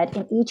 is that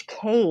in each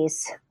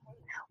case,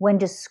 when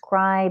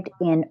described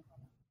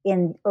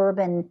in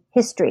urban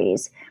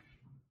histories,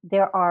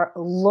 there are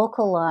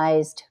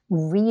localized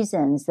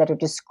reasons that are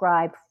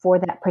described for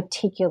that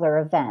particular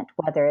event,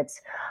 whether it's,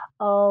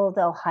 the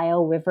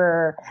Ohio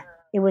River,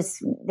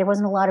 there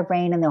wasn't a lot of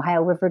rain and the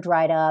Ohio River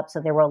dried up,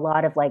 so there were a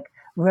lot of like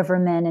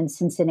rivermen in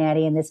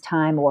Cincinnati in this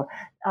time, or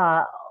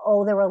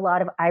there were a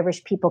lot of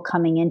Irish people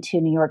coming into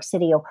New York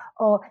City,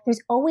 or there's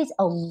always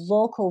a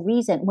local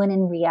reason, when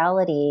in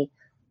reality,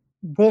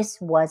 this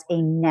was a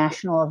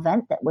national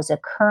event that was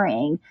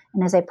occurring.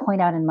 And as I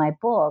point out in my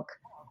book,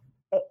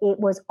 it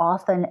was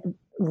often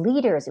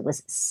leaders, it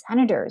was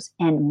senators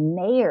and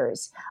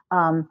mayors,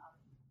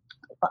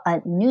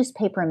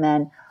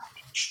 newspapermen,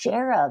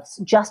 sheriffs,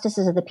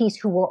 justices of the peace,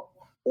 who were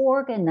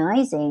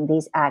organizing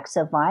these acts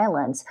of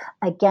violence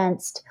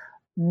against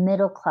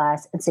middle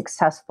class and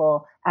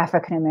successful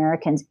African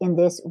Americans in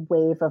this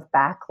wave of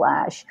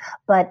backlash.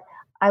 But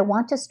I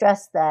want to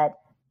stress that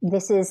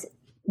this is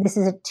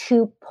a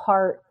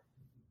two-part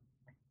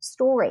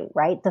story,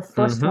 right? The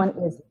first one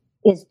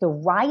is the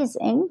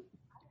rising,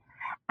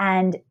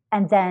 and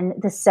then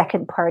the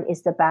second part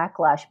is the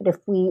backlash. But if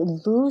we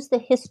lose the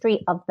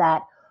history of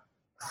that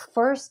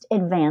first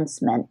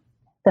advancement,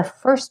 the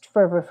first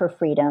fervor for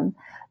freedom,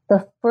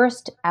 the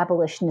first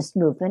abolitionist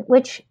movement,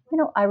 which,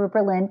 Ira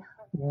Berlin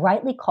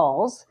rightly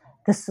calls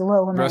the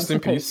slow Rest in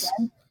peace.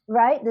 emancipation,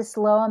 right? The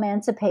slow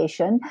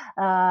emancipation.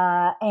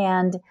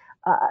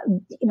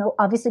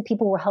 Obviously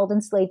people were held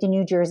enslaved in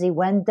New Jersey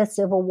when the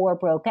Civil War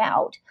broke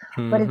out.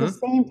 But at the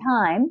same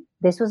time,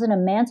 this was an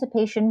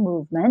emancipation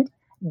movement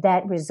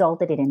that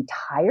resulted in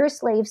entire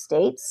slave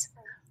states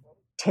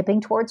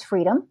tipping towards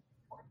freedom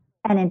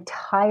and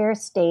entire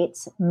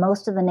states,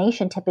 most of the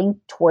nation tipping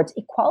towards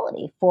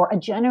equality for a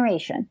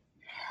generation.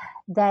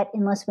 That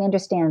unless we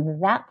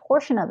understand that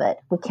portion of it,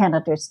 we can't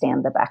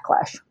understand the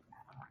backlash.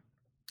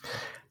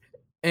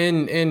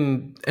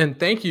 And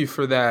thank you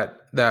for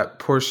that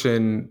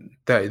portion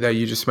that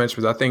you just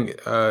mentioned. I think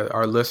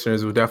our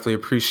listeners will definitely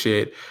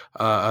appreciate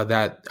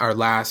that our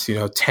last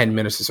 10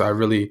 minutes or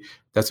so.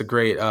 That's a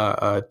great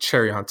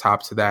cherry on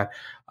top to that.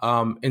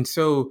 And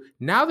so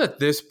now that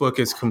this book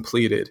is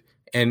completed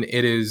and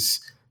it is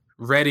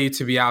ready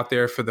to be out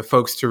there for the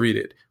folks to read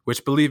it,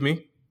 which believe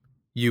me,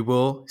 you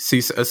will see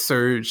a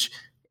surge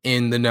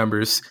in the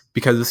numbers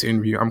because of this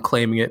interview. I'm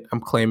claiming it.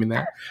 I'm claiming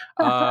that.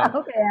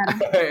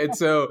 Okay. And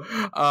so,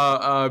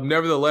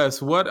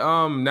 nevertheless, what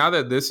now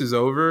that this is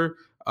over,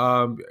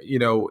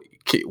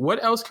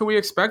 what else can we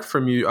expect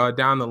from you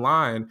down the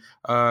line?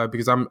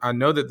 Because I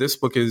know that this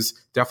book is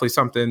definitely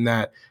something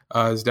that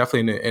is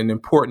definitely an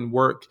important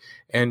work.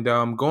 And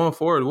going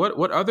forward,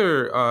 what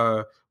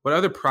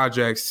other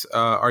projects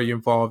are you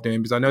involved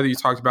in? Because I know that you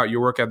talked about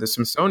your work at the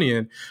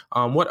Smithsonian.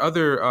 What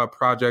other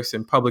projects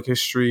in public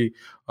history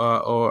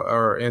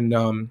or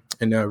in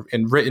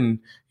written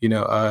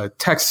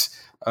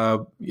texts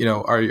are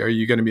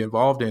you going to be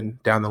involved in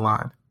down the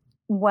line?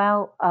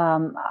 Well,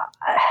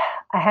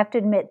 I have to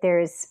admit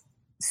there's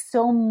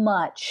so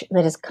much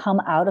that has come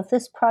out of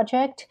this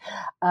project.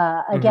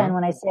 Again,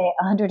 when I say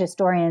 100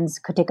 historians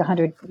could take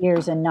 100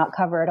 years and not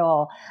cover it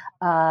all,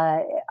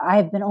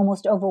 I've been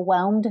almost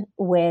overwhelmed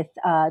with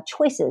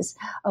choices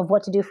of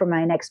what to do for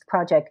my next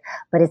project,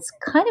 but it's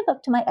kind of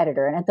up to my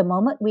editor. And at the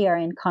moment we are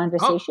in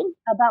conversation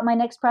about my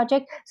next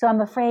project. So I'm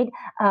afraid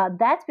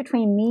that's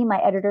between me,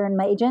 my editor, and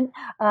my agent,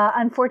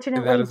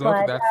 unfortunately. That is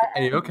okay.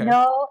 Okay.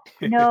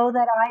 Know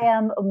that I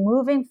am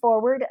moving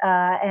forward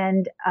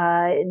and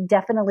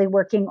definitely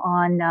working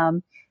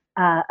on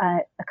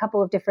a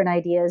couple of different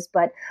ideas,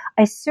 but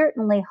I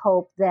certainly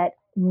hope that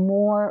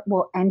more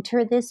will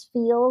enter this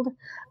field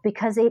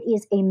because it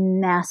is a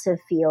massive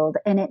field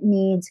and it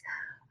needs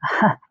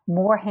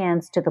more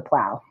hands to the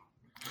plow.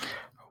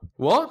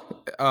 Well,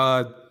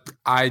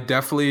 I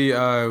definitely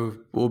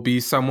will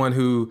be someone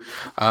who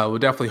will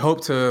definitely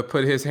hope to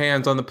put his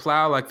hands on the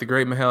plow, like the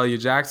great Mahalia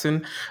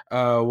Jackson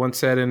once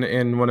said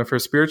in one of her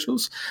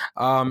spirituals.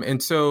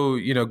 And so,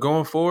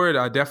 going forward,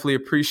 I definitely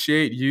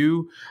appreciate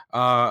you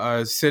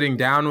sitting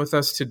down with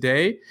us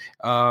today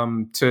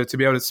to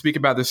be able to speak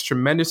about this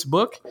tremendous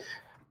book,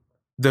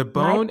 The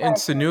Bone and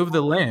Sinew of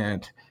the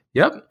Land.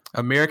 Yep.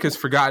 America's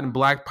Forgotten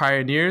Black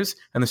Pioneers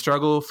and the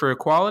Struggle for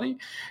Equality.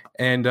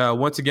 And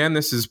once again,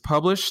 this is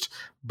published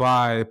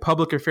by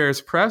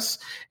PublicAffairs Press.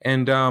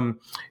 And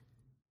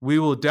we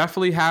will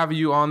definitely have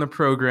you on the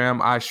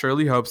program. I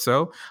surely hope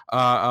so.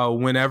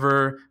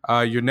 Whenever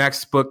your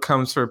next book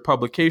comes for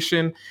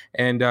publication.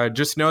 And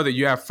just know that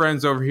you have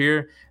friends over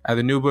here at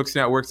the New Books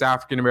Network's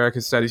African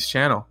American Studies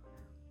channel.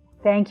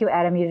 Thank you,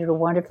 Adam. You did a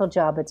wonderful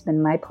job. It's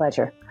been my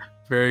pleasure.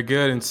 Very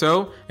good. And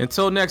so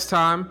until next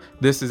time,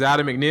 this is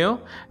Adam McNeil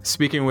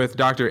speaking with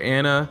Dr.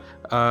 Anna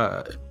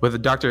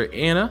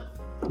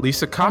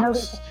Lisa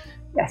Cox.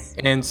 Yes.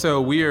 And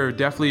so we are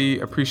definitely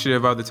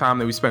appreciative of the time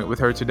that we spent with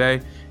her today.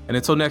 And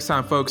until next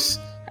time, folks,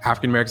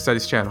 African American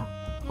Studies channel,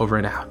 over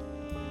and out.